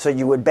realms. So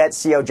you would bet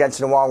CEO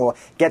Jensen Huang will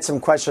get some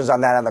questions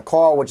on that on the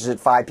call, which is at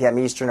 5 p.m.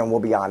 Eastern, and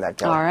we'll be on that,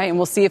 Kelly. All right, and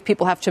we'll see if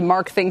people have to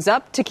mark things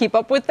up to keep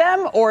up with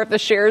them or if the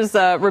shares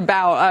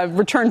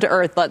return to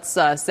earth, let's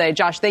say.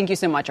 Josh, thank you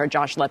so much, our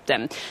Josh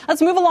Lipton.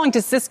 Let's move along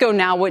to Cisco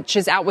now, which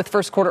is out with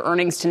first quarter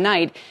earnings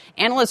tonight.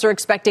 Analysts are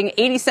expecting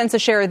 80 cents a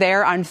share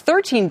there on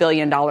 $13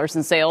 billion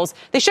in sales.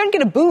 They should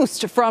get a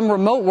boost from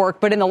remote work,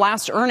 but in the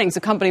last earnings,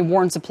 the company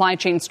warned supply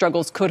chain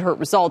struggles could hurt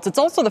results. It's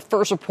also the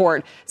first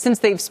report since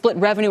they've split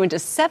revenue into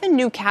 7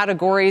 new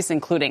categories,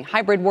 including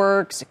hybrid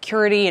work,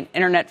 security, and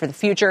internet for the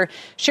future.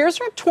 Shares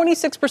are up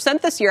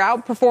 26% this year,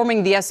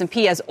 outperforming the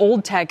S&P as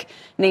old tech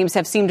names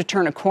have seemed to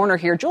turn a corner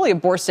here. Julia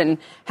Borsten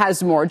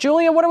has more.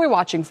 Julia, what are we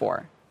watching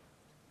for?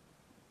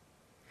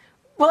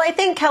 Well, I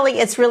think, Kelly,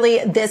 it's really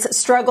this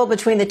struggle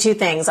between the two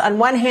things. On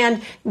one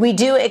hand, we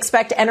do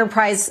expect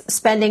enterprise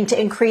spending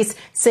to increase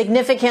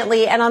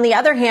significantly. And on the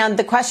other hand,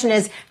 the question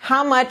is,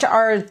 how much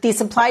are the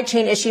supply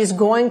chain issues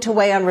going to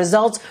weigh on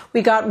results?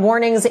 We got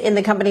warnings in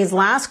the company's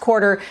last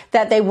quarter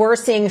that they were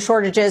seeing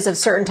shortages of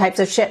certain types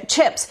of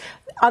chips.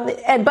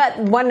 But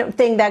one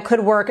thing that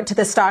could work to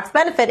the stock's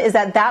benefit is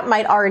that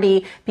might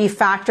already be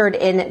factored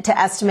into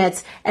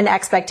estimates and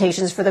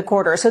expectations for the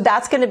quarter. So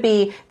that's going to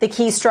be the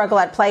key struggle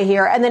at play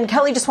here. And then,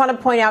 Kelly, just want to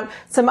point out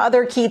some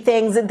other key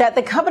things that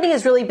the company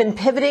has really been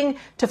pivoting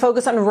to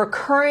focus on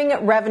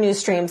recurring revenue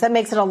streams. That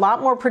makes it a lot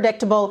more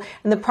predictable.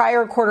 In the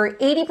prior quarter,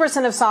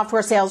 80% of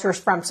software sales were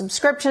from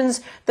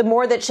subscriptions. The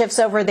more that shifts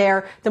over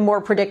there, the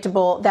more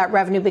predictable that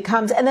revenue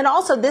becomes. And then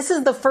also, this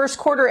is the first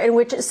quarter in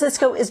which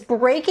Cisco is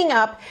breaking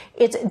up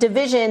its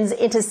divisions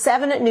into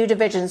 7 new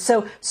divisions.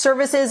 So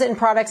services and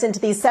products into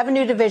these 7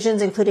 new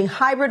divisions, including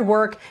hybrid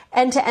work,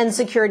 end-to-end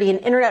security, and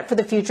internet for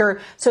the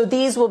future. So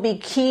these will be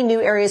key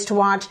new areas to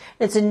watch.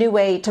 It's a new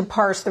way to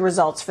parse the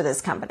results for this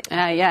company.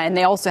 And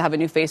they also have a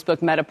new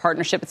Facebook Meta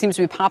partnership. It seems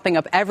to be popping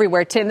up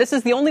everywhere. Tim, this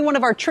is the only one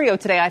of our trio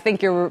today I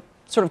think you're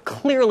sort of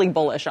clearly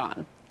bullish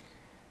on.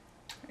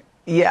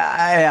 Yeah,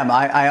 I am.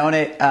 I own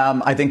it.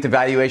 I think the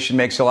valuation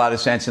makes a lot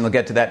of sense, and we'll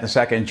get to that in a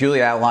second.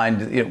 Julia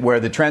outlined where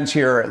the trends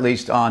here, at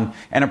least on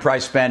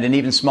enterprise spend and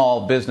even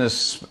small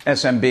business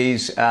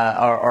SMBs,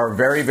 are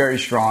very, very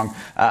strong.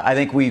 I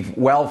think we've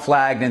well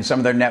flagged, and some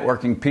of their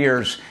networking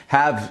peers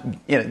have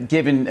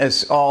given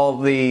us all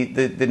the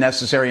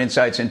necessary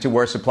insights into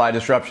where supply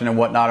disruption and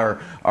whatnot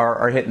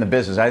are hitting the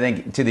business. I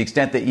think to the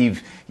extent that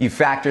you've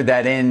factored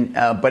that in,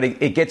 but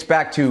it gets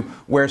back to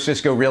where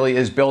Cisco really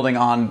is building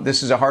on.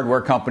 This is a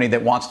hardware company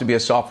that wants to be a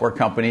software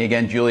company.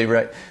 Again, Julie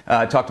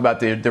talked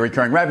about the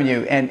recurring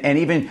revenue and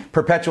even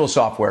perpetual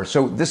software.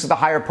 So this is the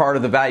higher part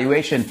of the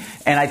valuation.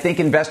 And I think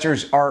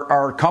investors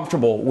are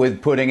comfortable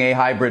with putting a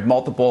hybrid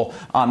multiple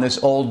on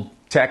this old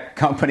tech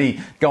company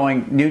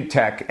going new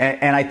tech.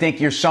 And I think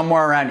you're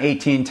somewhere around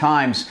 18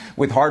 times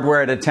with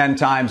hardware at 10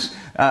 times,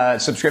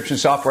 subscription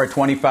software at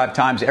 25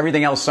 times,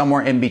 everything else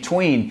somewhere in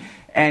between.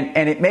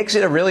 And it makes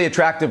it a really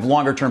attractive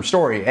longer term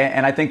story.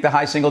 And I think the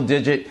high single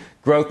digit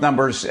growth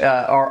numbers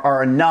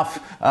are enough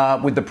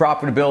with the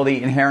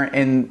profitability inherent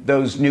in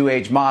those new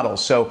age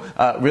models. So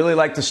really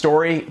like the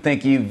story.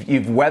 Think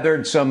you've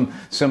weathered some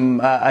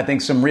I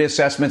think some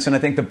reassessments, and I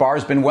think the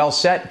bar's been well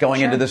set going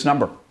into this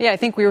number. Yeah, I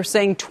think we were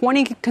saying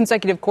 20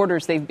 consecutive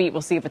quarters they've beat.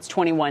 We'll see if it's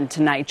 21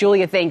 tonight.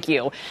 Julia, thank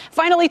you.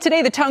 Finally,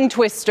 today, the tongue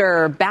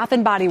twister, Bath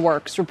Body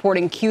Works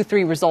reporting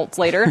Q3 results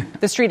later.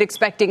 The street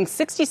expecting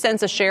 60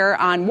 cents a share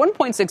on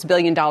 $1.6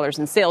 billion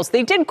in sales.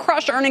 They did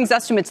crush earnings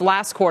estimates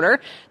last quarter.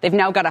 They've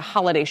now got a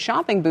holiday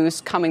shopping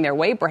boost coming their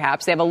way,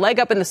 perhaps. They have a leg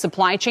up in the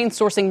supply chain,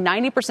 sourcing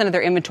 90% of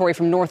their inventory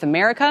from North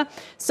America.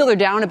 Still, they're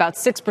down about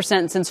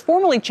 6% since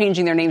formally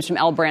changing their names from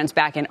L Brands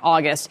back in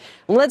August.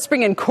 Let's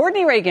bring in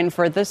Courtney Reagan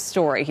for this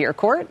story here.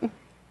 Court?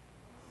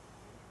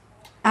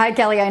 Hi,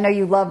 Kelly. I know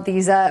you love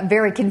these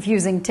very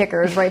confusing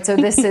tickers, right? So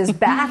this is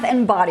Bath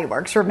and Body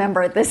Works.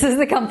 Remember, this is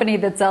the company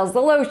that sells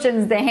the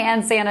lotions, the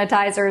hand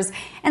sanitizers,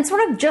 and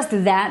sort of just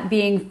that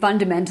being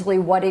fundamentally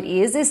what it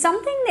is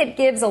something that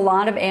gives a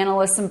lot of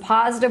analysts some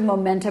positive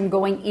momentum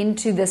going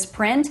into this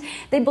print.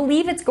 They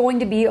believe it's going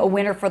to be a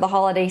winner for the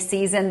holiday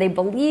season. They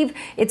believe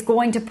it's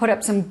going to put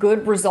up some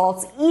good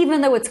results,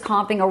 even though it's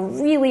comping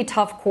a really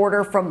tough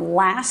quarter from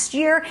last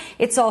year.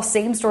 It saw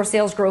same-store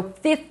sales grow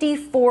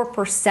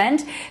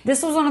 54%.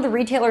 This was one of the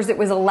retailers that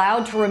was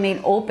allowed to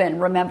remain open,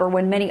 remember,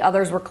 when many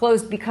others were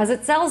closed, because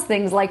it sells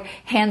things like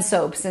hand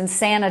soaps and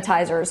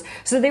sanitizers.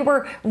 So they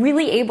were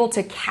really able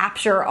to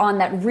capture on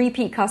that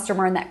repeat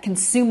customer and that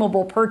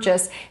consumable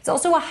purchase. It's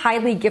also a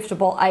highly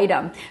giftable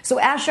item. So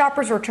as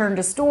shoppers return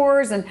to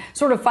stores and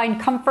sort of find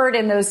comfort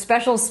in those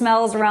special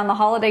smells around the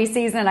holiday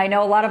season, I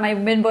know a lot of my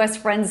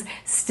Midwest friends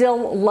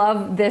still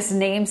love this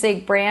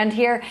namesake brand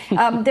here.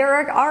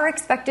 There are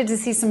expected to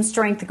see some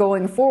strength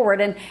going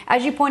forward. And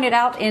as you pointed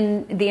out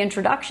in the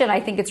introduction, I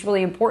think it's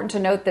really important to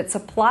note that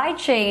supply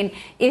chain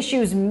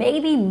issues may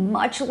be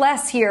much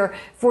less here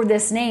for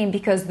this name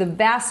because the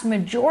vast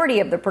majority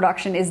of the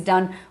production is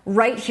done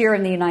right here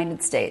in the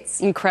United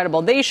States.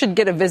 Incredible. They should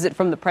get a visit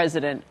from the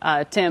president,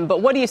 Tim.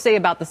 But what do you say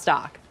about the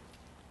stock?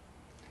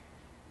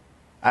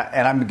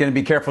 And I'm going to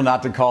be careful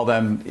not to call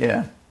them,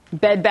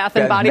 Bed Bath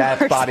and Body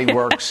Works. Body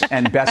Works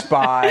and Best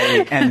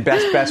Buy and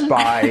Best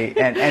Buy.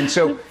 And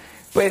so,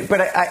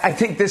 but I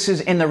think this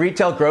is in the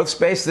retail growth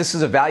space. This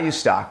is a value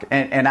stock.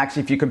 And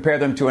actually, if you compare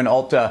them to an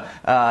Ulta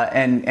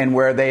and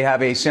where they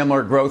have a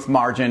similar growth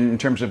margin in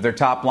terms of their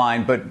top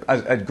line, but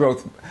a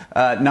growth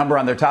number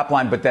on their top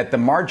line, but that the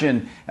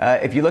margin,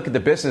 if you look at the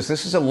business,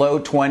 this is a low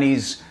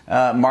 20s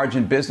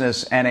margin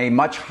business and a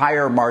much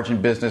higher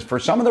margin business for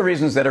some of the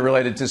reasons that are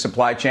related to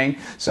supply chain.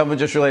 Some are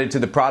just related to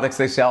the products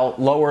they sell,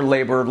 lower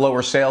labor,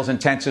 lower sales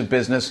intensive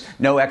business,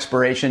 no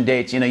expiration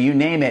dates, you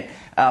name it.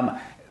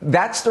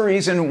 That's the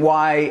reason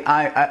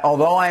why,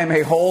 although I am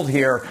a hold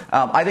here,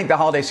 I think the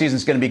holiday season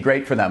is going to be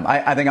great for them.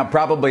 I think I'm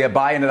probably a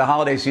buy into the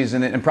holiday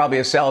season and probably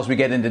a sell as we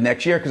get into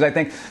next year, because I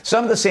think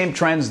some of the same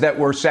trends that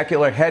were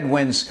secular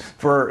headwinds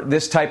for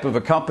this type of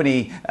a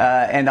company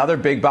and other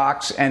big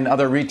box and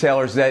other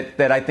retailers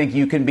that I think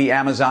you can be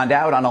Amazoned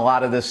out on a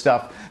lot of this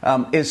stuff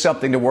is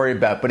something to worry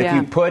about. But if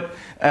you put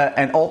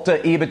an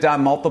Ulta EBITDA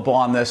multiple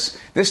on this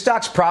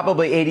stock's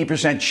probably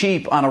 80%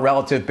 cheap on a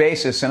relative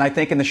basis. And I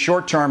think in the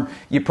short term,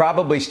 you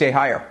probably stay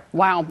higher.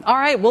 Wow. All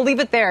right. We'll leave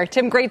it there.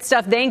 Tim, great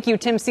stuff. Thank you.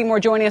 Tim Seymour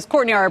joining us.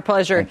 Courtney, our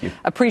pleasure.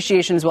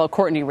 Appreciation as well.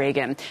 Courtney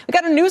Reagan. We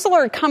got a news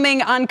alert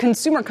coming on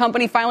consumer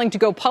company filing to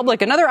go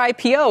public. Another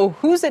IPO.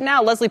 Who's it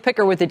now? Leslie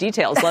Picker with the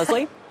details.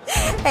 Leslie?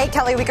 Hey,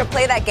 Kelly, we could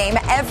play that game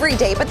every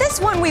day, but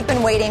this one we've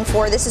been waiting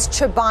for. This is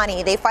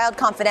Chobani. They filed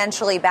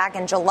confidentially back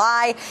in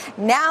July,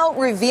 now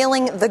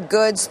revealing the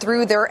goods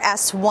through their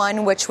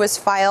S1, which was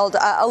filed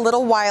a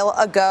little while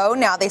ago.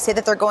 Now, they say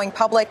that they're going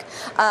public,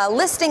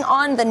 listing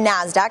on the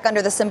NASDAQ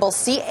under the symbol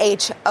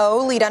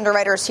CHO. Lead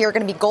underwriters here are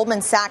going to be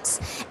Goldman Sachs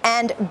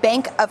and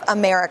Bank of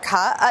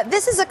America.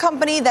 This is a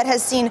company that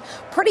has seen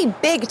pretty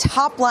big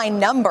top-line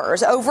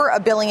numbers, over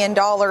 $1 billion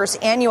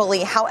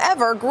annually.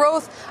 However,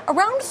 growth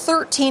around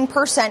 13%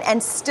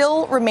 and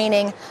still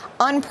remaining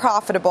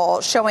unprofitable,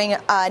 showing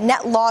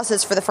net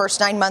losses for the first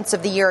 9 months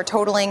of the year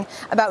totaling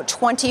about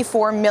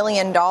 $24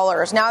 million.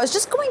 Now, I was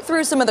just going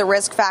through some of the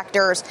risk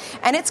factors,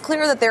 and it's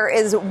clear that there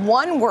is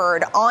one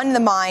word on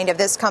the mind of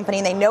this company,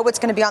 and they know what's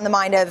going to be on the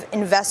mind of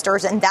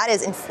investors, and that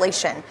is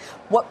inflation.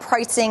 What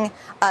pricing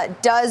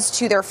does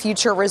to their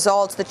future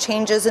results, the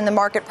changes in the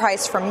market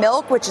price for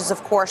milk, which is,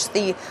 of course,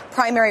 the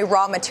primary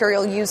raw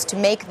material used to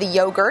make the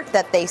yogurt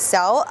that they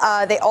sell.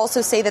 They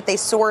also say that they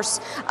source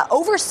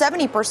over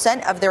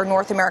 70% of their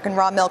North American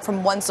raw milk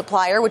from one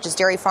supplier, which is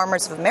Dairy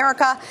Farmers of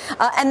America.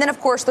 And then, of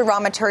course, the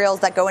raw materials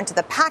that go into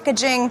the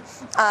packaging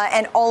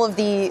and all of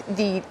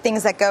the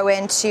things that go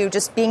into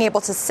just being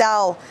able to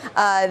sell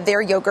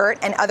their yogurt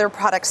and other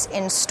products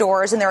in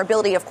stores, and their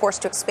ability, of course,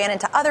 to expand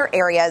into other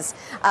areas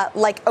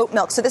like oat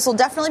milk. So this will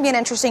definitely be an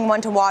interesting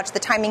one to watch. The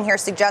timing here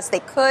suggests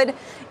they could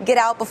get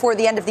out before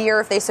the end of the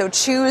year if they so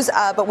choose,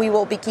 but we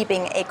will be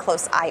keeping a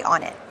close eye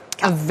on it.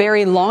 A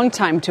very long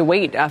time to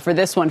wait for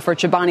this one for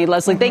Chobani.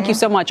 Leslie, thank you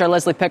so much. Our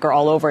Leslie Picker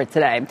all over it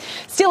today.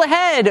 Still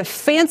ahead,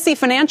 fancy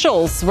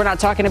financials. We're not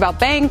talking about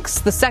banks.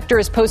 The sector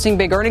is posting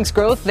big earnings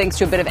growth thanks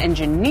to a bit of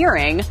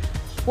engineering.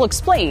 We'll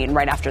explain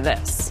right after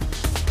this.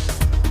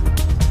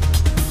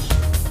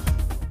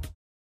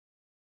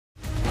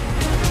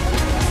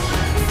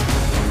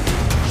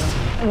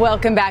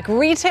 Welcome back.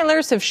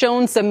 Retailers have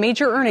shown some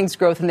major earnings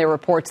growth in their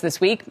reports this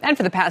week and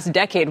for the past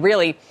decade,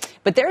 really.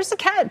 But there's a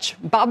catch.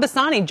 Bob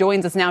Bassani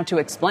joins us now to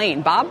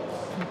explain. Bob?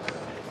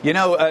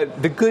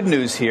 The good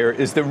news here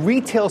is the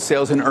retail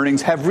sales and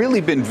earnings have really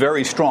been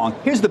very strong.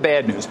 Here's the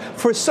bad news.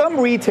 For some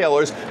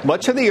retailers,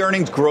 much of the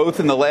earnings growth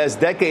in the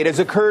last decade has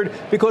occurred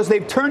because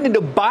they've turned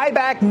into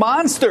buyback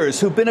monsters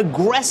who've been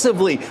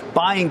aggressively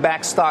buying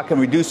back stock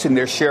and reducing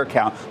their share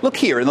count. Look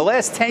here. In the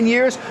last 10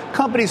 years,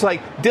 companies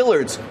like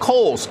Dillard's,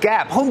 Kohl's,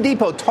 Gap, Home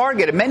Depot,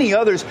 Target, and many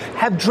others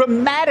have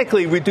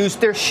dramatically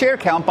reduced their share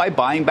count by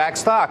buying back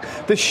stock.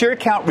 The share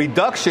count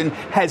reduction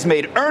has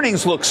made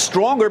earnings look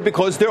stronger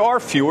because there are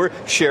fewer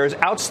shares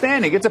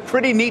outstanding. It's a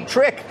pretty neat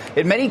trick.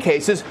 In many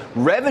cases,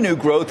 revenue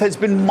growth has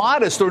been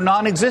modest or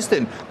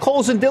non-existent.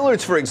 Kohl's and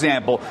Dillard's, for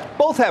example,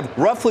 both have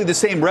roughly the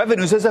same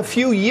revenues as a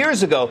few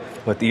years ago,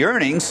 but the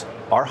earnings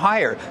are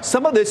higher.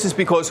 Some of this is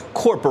because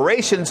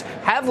corporations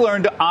have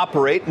learned to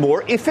operate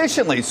more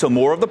efficiently, so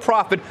more of the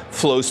profit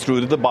flows through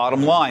to the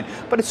bottom line.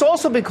 But it's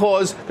also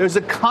because there's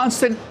a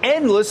constant,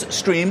 endless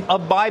stream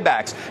of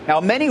buybacks.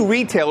 Now, many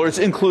retailers,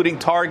 including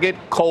Target,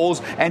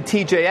 Kohl's, and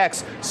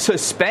TJX,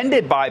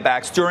 suspended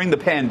buybacks during the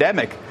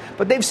pandemic.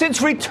 But they've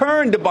since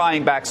returned to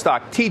buying back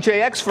stock.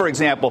 TJX, for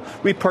example,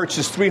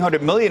 repurchased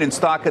 $300 million in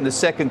stock in the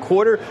second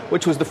quarter,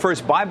 which was the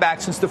first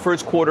buyback since the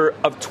first quarter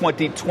of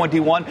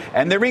 2021.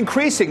 And they're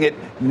increasing it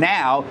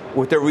now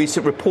with their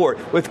recent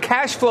report. With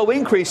cash flow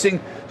increasing,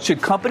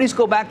 should companies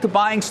go back to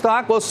buying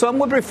stock? Well, some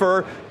would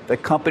prefer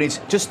that companies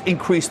just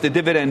increase the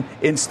dividend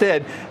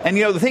instead. And,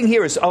 the thing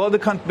here is other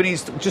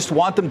companies just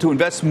want them to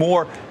invest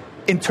more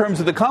in terms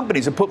of the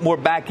companies and put more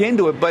back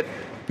into it. But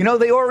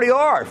they already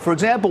are. For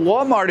example,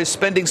 Walmart is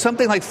spending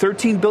something like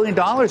 $13 billion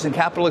in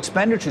capital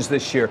expenditures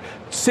this year.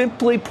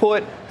 Simply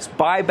put,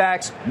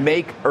 buybacks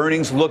make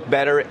earnings look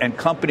better, and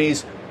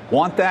companies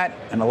want that,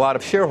 and a lot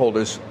of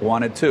shareholders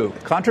want it too.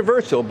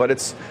 Controversial, but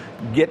it's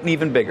getting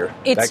even bigger.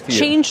 It's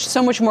changed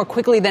so much more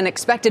quickly than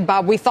expected,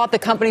 Bob. We thought the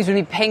companies would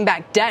be paying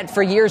back debt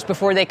for years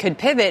before they could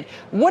pivot.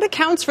 What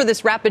accounts for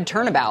this rapid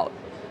turnabout?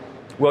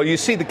 Well, you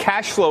see the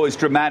cash flow is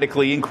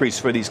dramatically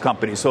increased for these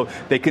companies, so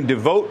they can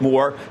devote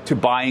more to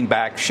buying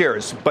back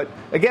shares. But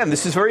again,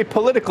 this is very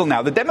political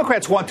now. The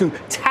Democrats want to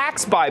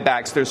tax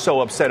buybacks. They're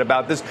so upset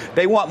about this.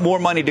 They want more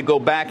money to go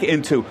back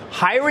into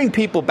hiring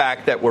people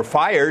back that were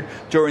fired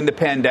during the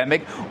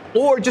pandemic,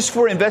 or just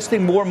for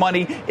investing more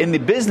money in the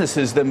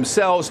businesses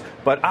themselves.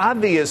 But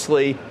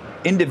obviously,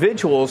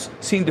 individuals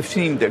seem to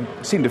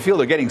feel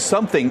they're getting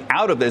something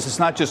out of this. It's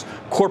not just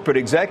corporate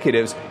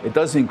executives. It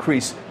does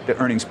increase the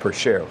earnings per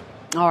share.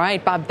 All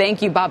right, Bob.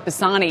 Thank you, Bob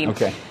Pisani.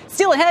 Okay.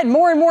 Still ahead,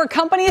 more and more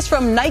companies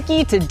from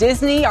Nike to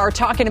Disney are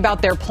talking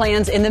about their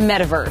plans in the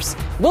metaverse.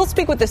 We'll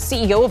speak with the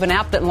CEO of an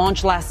app that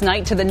launched last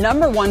night to the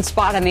 #1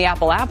 spot in the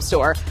Apple App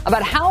Store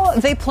about how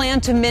they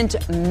plan to mint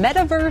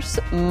metaverse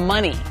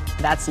money.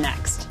 That's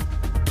next.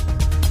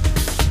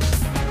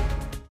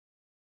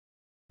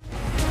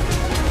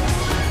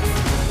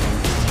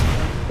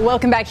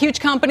 Welcome back.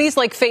 Huge companies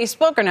like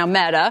Facebook, or now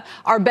Meta,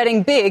 are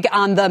betting big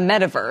on the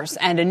metaverse.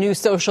 And a new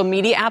social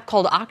media app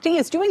called Octi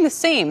is doing the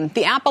same.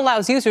 The app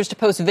allows users to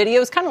post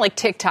videos, kind of like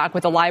TikTok,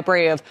 with a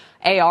library of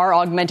AR,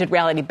 augmented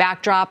reality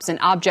backdrops, and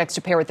objects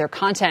to pair with their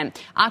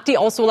content. Octi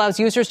also allows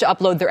users to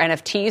upload their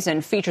NFTs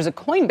and features a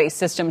coin-based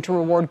system to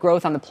reward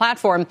growth on the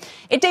platform.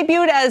 It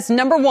debuted as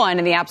 #1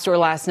 in the App Store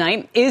last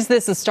night. Is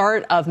this the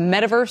start of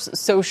metaverse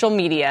social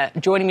media?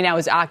 Joining me now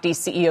is Octi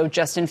CEO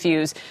Justin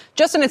Fuse.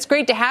 Justin, it's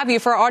great to have you.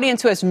 For our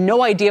audience who has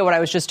no idea what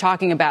I was just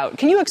talking about,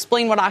 can you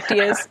explain what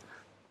Octi is?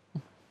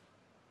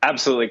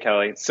 Absolutely,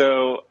 Kelly.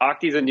 So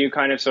Octi is a new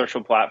kind of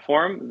social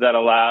platform that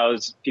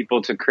allows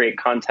people to create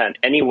content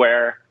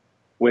anywhere,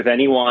 with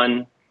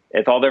anyone,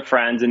 with all their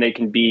friends, and they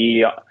can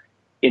be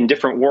in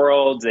different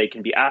worlds. They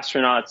can be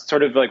astronauts,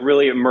 sort of like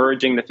really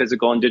merging the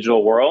physical and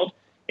digital world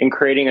and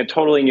creating a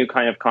totally new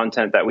kind of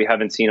content that we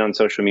haven't seen on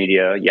social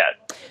media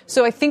yet.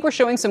 So I think we're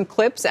showing some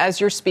clips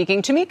as you're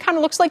speaking. To me, it kind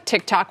of looks like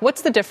TikTok.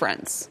 What's the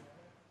difference?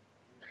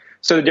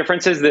 So the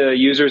difference is the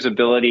user's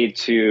ability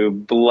to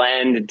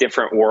blend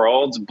different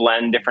worlds,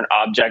 blend different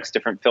objects,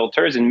 different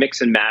filters, and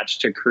mix and match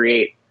to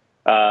create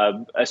a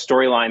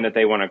storyline that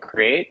they want to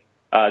create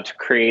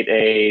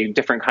a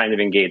different kind of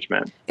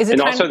engagement.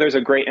 And also there's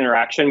a great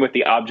interaction with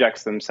the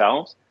objects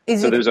themselves.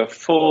 So there's a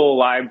full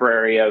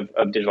library of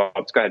digital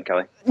objects. Go ahead,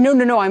 Kelly.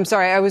 No, I'm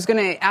sorry. I was going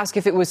to ask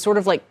if it was sort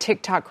of like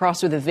TikTok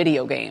crossed with a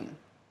video game.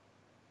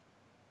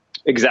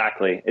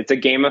 Exactly. It's a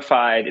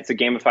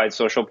gamified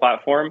social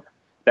platform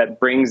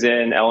that brings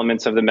in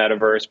elements of the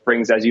metaverse,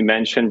 as you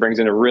mentioned, brings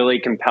in a really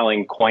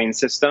compelling coin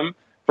system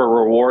for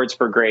rewards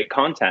for great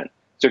content.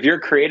 So if you're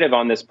creative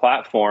on this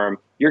platform,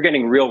 you're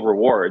getting real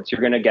rewards.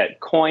 You're going to get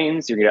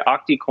coins, you're going to get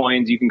Octi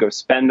coins. You can go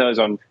spend those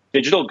on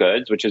digital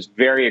goods, which is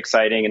very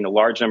exciting, and a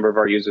large number of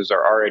our users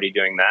are already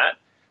doing that.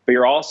 But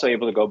you're also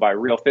able to go buy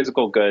real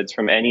physical goods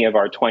from any of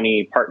our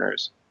 20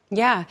 partners.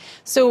 Yeah.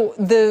 So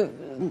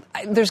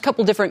there's a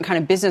couple different kind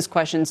of business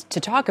questions to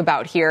talk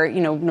about here.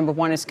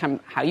 #1 is kind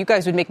of how you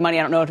guys would make money.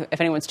 I don't know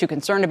if anyone's too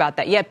concerned about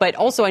that yet. But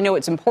also I know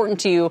it's important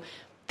to you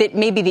that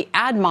maybe the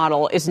ad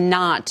model is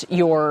not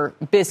your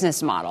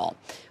business model.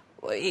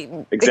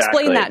 Exactly.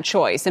 Explain that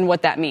choice and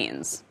what that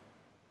means.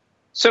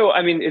 So,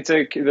 I mean,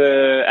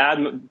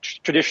 the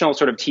traditional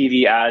sort of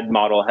TV ad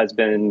model has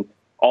been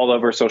all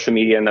over social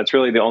media, and that's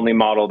really the only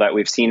model that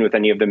we've seen with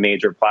any of the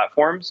major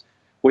platforms.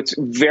 What's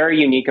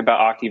very unique about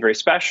Octi, very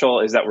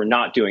special, is that we're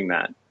not doing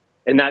that.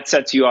 And that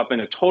sets you up in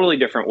a totally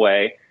different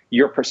way.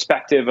 Your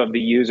perspective of the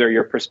user,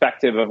 your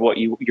perspective of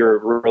your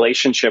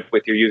relationship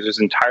with your user is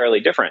entirely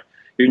different.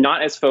 You're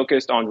not as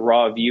focused on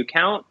raw view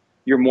count.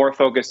 You're more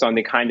focused on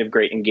the kind of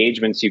great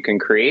engagements you can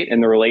create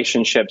and the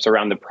relationships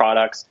around the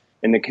products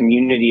and the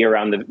community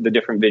around the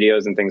different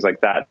videos and things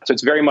like that. So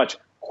it's very much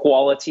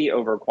quality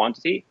over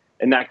quantity.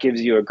 And that gives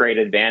you a great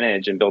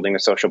advantage in building a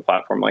social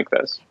platform like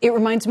this. It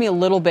reminds me a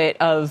little bit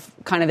of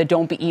kind of the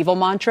 "don't be evil"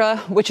 mantra,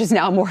 which is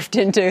now morphed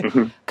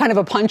into kind of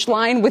a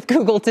punchline with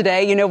Google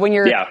today. You know, when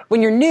you're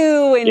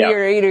new and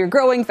you're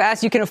growing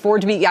fast, you can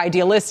afford to be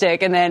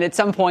idealistic, and then at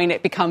some point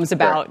it becomes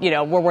about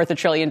we're worth $1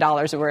 trillion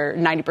and we're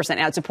 90%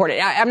 ad supported.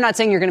 I'm not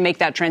saying you're going to make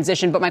that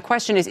transition, but my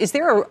question is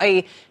there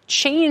a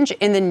change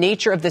in the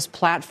nature of this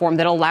platform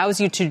that allows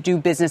you to do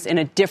business in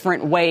a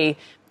different way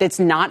that's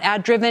not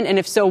ad driven? And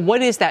if so,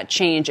 what is that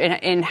change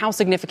and how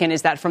significant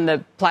is that from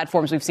the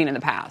platforms we've seen in the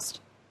past?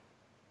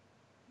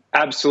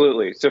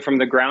 Absolutely. So from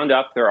the ground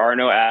up, there are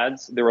no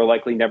ads. There will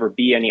likely never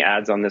be any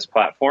ads on this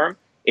platform.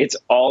 It's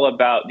all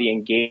about the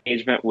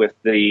engagement with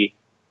the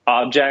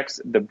objects,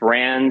 the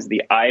brands,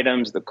 the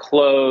items, the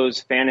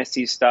clothes,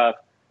 fantasy stuff,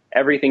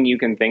 everything you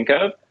can think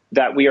of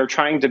that we are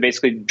trying to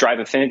basically drive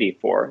affinity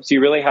for. So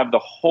you really have the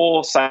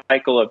whole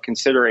cycle of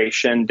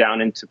consideration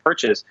down into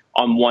purchase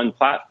on one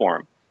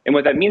platform. And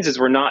what that means is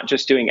we're not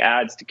just doing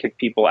ads to kick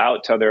people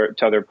out to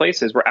other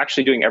places. We're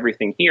actually doing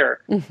everything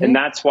here. And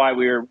that's why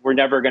we're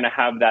never going to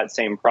have that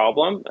same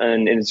problem.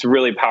 And it's a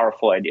really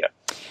powerful idea.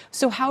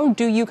 So how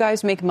do you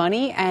guys make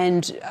money,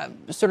 and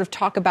sort of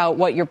talk about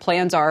what your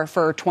plans are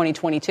for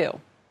 2022?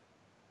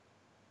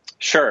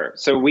 Sure.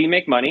 So we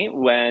make money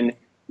when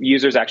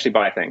users actually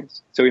buy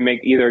things. So we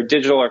make either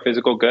digital or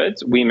physical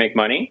goods. We make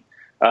money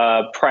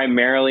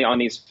primarily on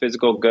these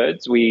physical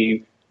goods.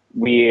 We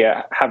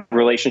have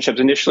relationships.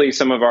 Initially,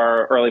 some of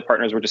our early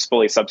partners were just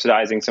fully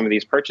subsidizing some of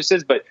these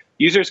purchases, but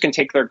users can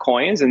take their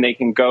coins and they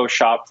can go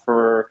shop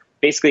for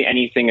basically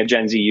anything a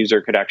Gen Z user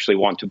could actually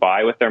want to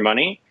buy with their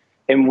money.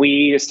 And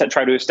we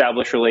try to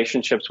establish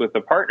relationships with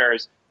the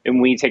partners,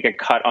 and we take a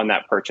cut on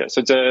that purchase.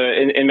 So it's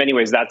in many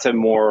ways, that's a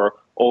more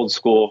old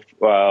school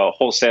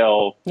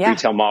wholesale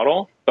retail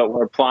model, but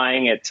we're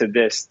applying it to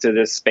this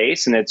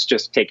space, and it's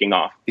just taking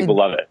off. People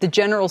love it. The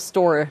general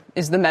store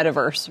is the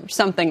metaverse, or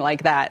something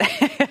like that.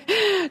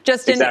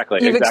 Justin,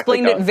 you've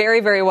explained it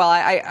very, very well.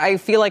 I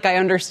feel like I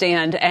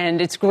understand,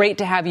 and it's great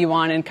to have you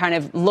on and kind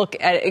of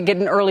get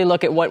an early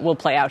look at what will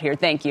play out here.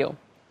 Thank you.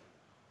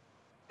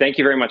 Thank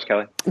you very much,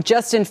 Kelly.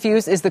 Justin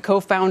Fuse is the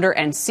co-founder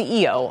and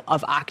CEO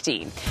of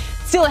Octi.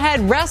 Still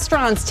ahead,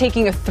 restaurants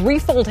taking a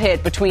threefold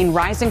hit between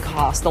rising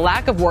costs, the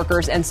lack of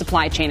workers, and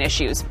supply chain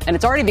issues. And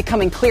it's already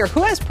becoming clear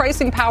who has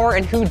pricing power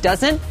and who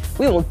doesn't.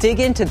 We will dig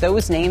into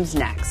those names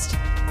next.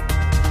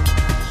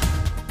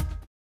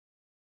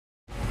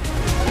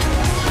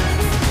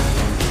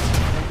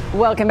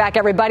 Welcome back,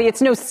 everybody.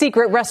 It's no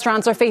secret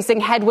restaurants are facing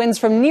headwinds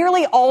from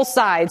nearly all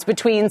sides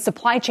between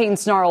supply chain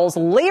snarls,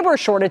 labor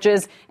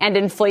shortages, and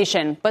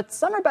inflation. But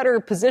some are better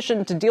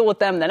positioned to deal with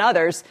them than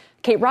others.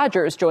 Kate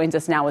Rogers joins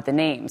us now with the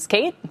names.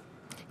 Kate?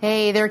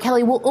 Hey there,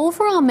 Kelly. Well,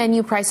 overall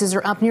menu prices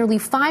are up nearly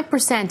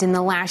 5% in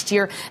the last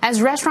year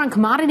as restaurant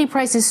commodity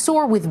prices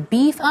soar, with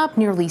beef up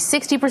nearly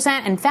 60%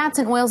 and fats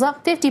and oils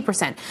up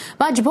 50%.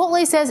 But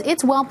Chipotle says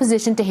it's well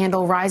positioned to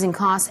handle rising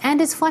costs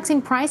and is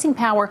flexing pricing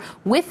power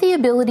with the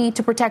ability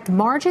to protect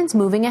margins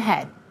moving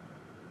ahead.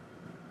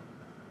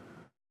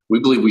 We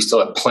believe we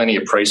still have plenty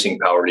of pricing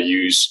power to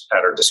use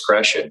at our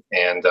discretion.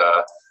 And,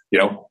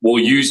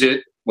 we'll use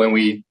it when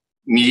we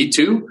need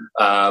to,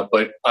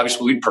 but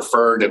obviously we'd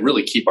prefer to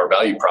really keep our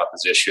value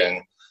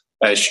proposition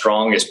as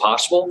strong as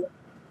possible.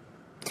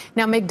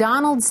 Now,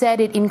 McDonald's said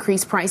it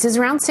increased prices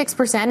around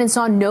 6% and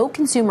saw no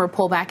consumer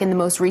pullback in the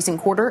most recent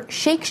quarter.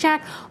 Shake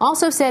Shack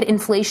also said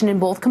inflation in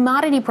both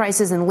commodity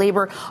prices and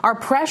labor are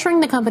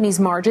pressuring the company's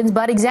margins,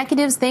 but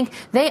executives think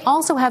they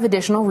also have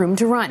additional room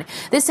to run.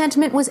 This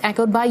sentiment was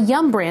echoed by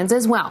Yum Brands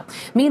as well.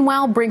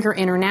 Meanwhile, Brinker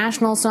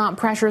International saw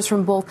pressures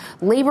from both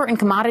labor and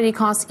commodity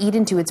costs eat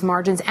into its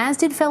margins, as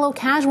did fellow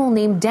casual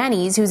named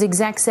Denny's, whose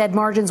exec said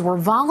margins were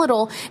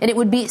volatile and it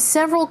would be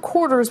several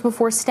quarters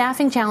before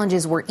staffing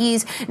challenges were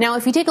eased. Now,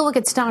 if you take a look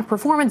at stock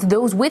performance,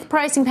 those with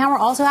pricing power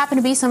also happen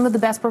to be some of the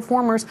best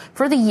performers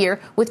for the year,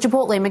 with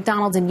Chipotle,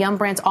 McDonald's, and Yum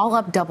Brands all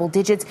up double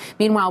digits.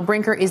 Meanwhile,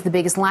 Brinker is the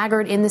biggest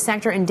laggard in the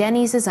sector, and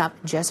Denny's is up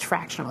just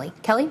fractionally.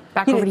 Kelly,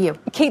 back over to you.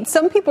 Kate,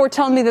 some people were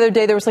telling me the other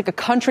day there was like a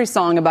country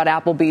song about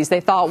Applebee's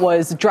they thought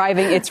was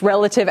driving its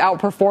relative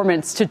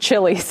outperformance to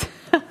Chili's.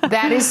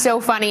 That is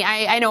so funny.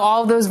 I know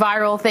all of those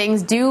viral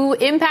things do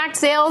impact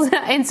sales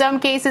in some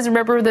cases.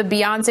 Remember the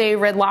Beyonce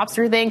Red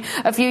Lobster thing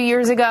a few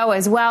years ago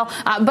as well.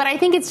 But I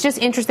think it's just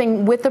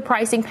interesting with the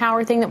pricing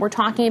power thing that we're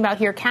talking about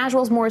here.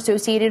 Casual is more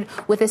associated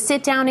with a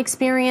sit-down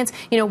experience,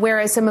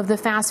 whereas some of the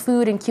fast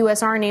food and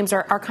QSR names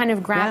are kind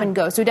of grab and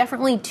go. So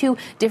definitely two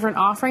different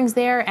offerings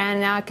there,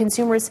 and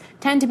consumers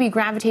tend to be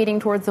gravitating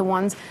towards the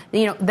ones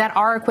that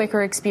are a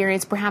quicker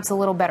experience, perhaps a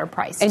little better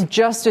priced. And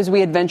just as we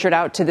had ventured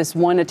out to this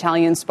one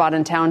Italian spot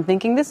in town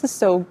thinking this is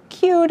so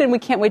cute and we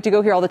can't wait to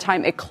go here all the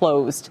time, it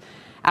closed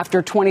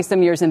after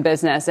 20-some years in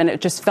business, and it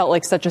just felt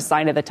like such a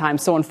sign of the time.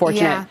 So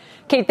unfortunate. Yeah.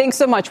 Kate, thanks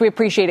so much. We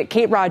appreciate it.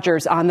 Kate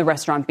Rogers on the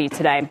Restaurant Beat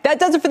today. That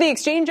does it for The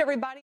Exchange,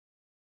 everybody.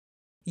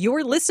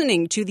 You're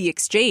listening to The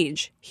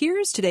Exchange.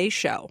 Here's today's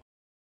show.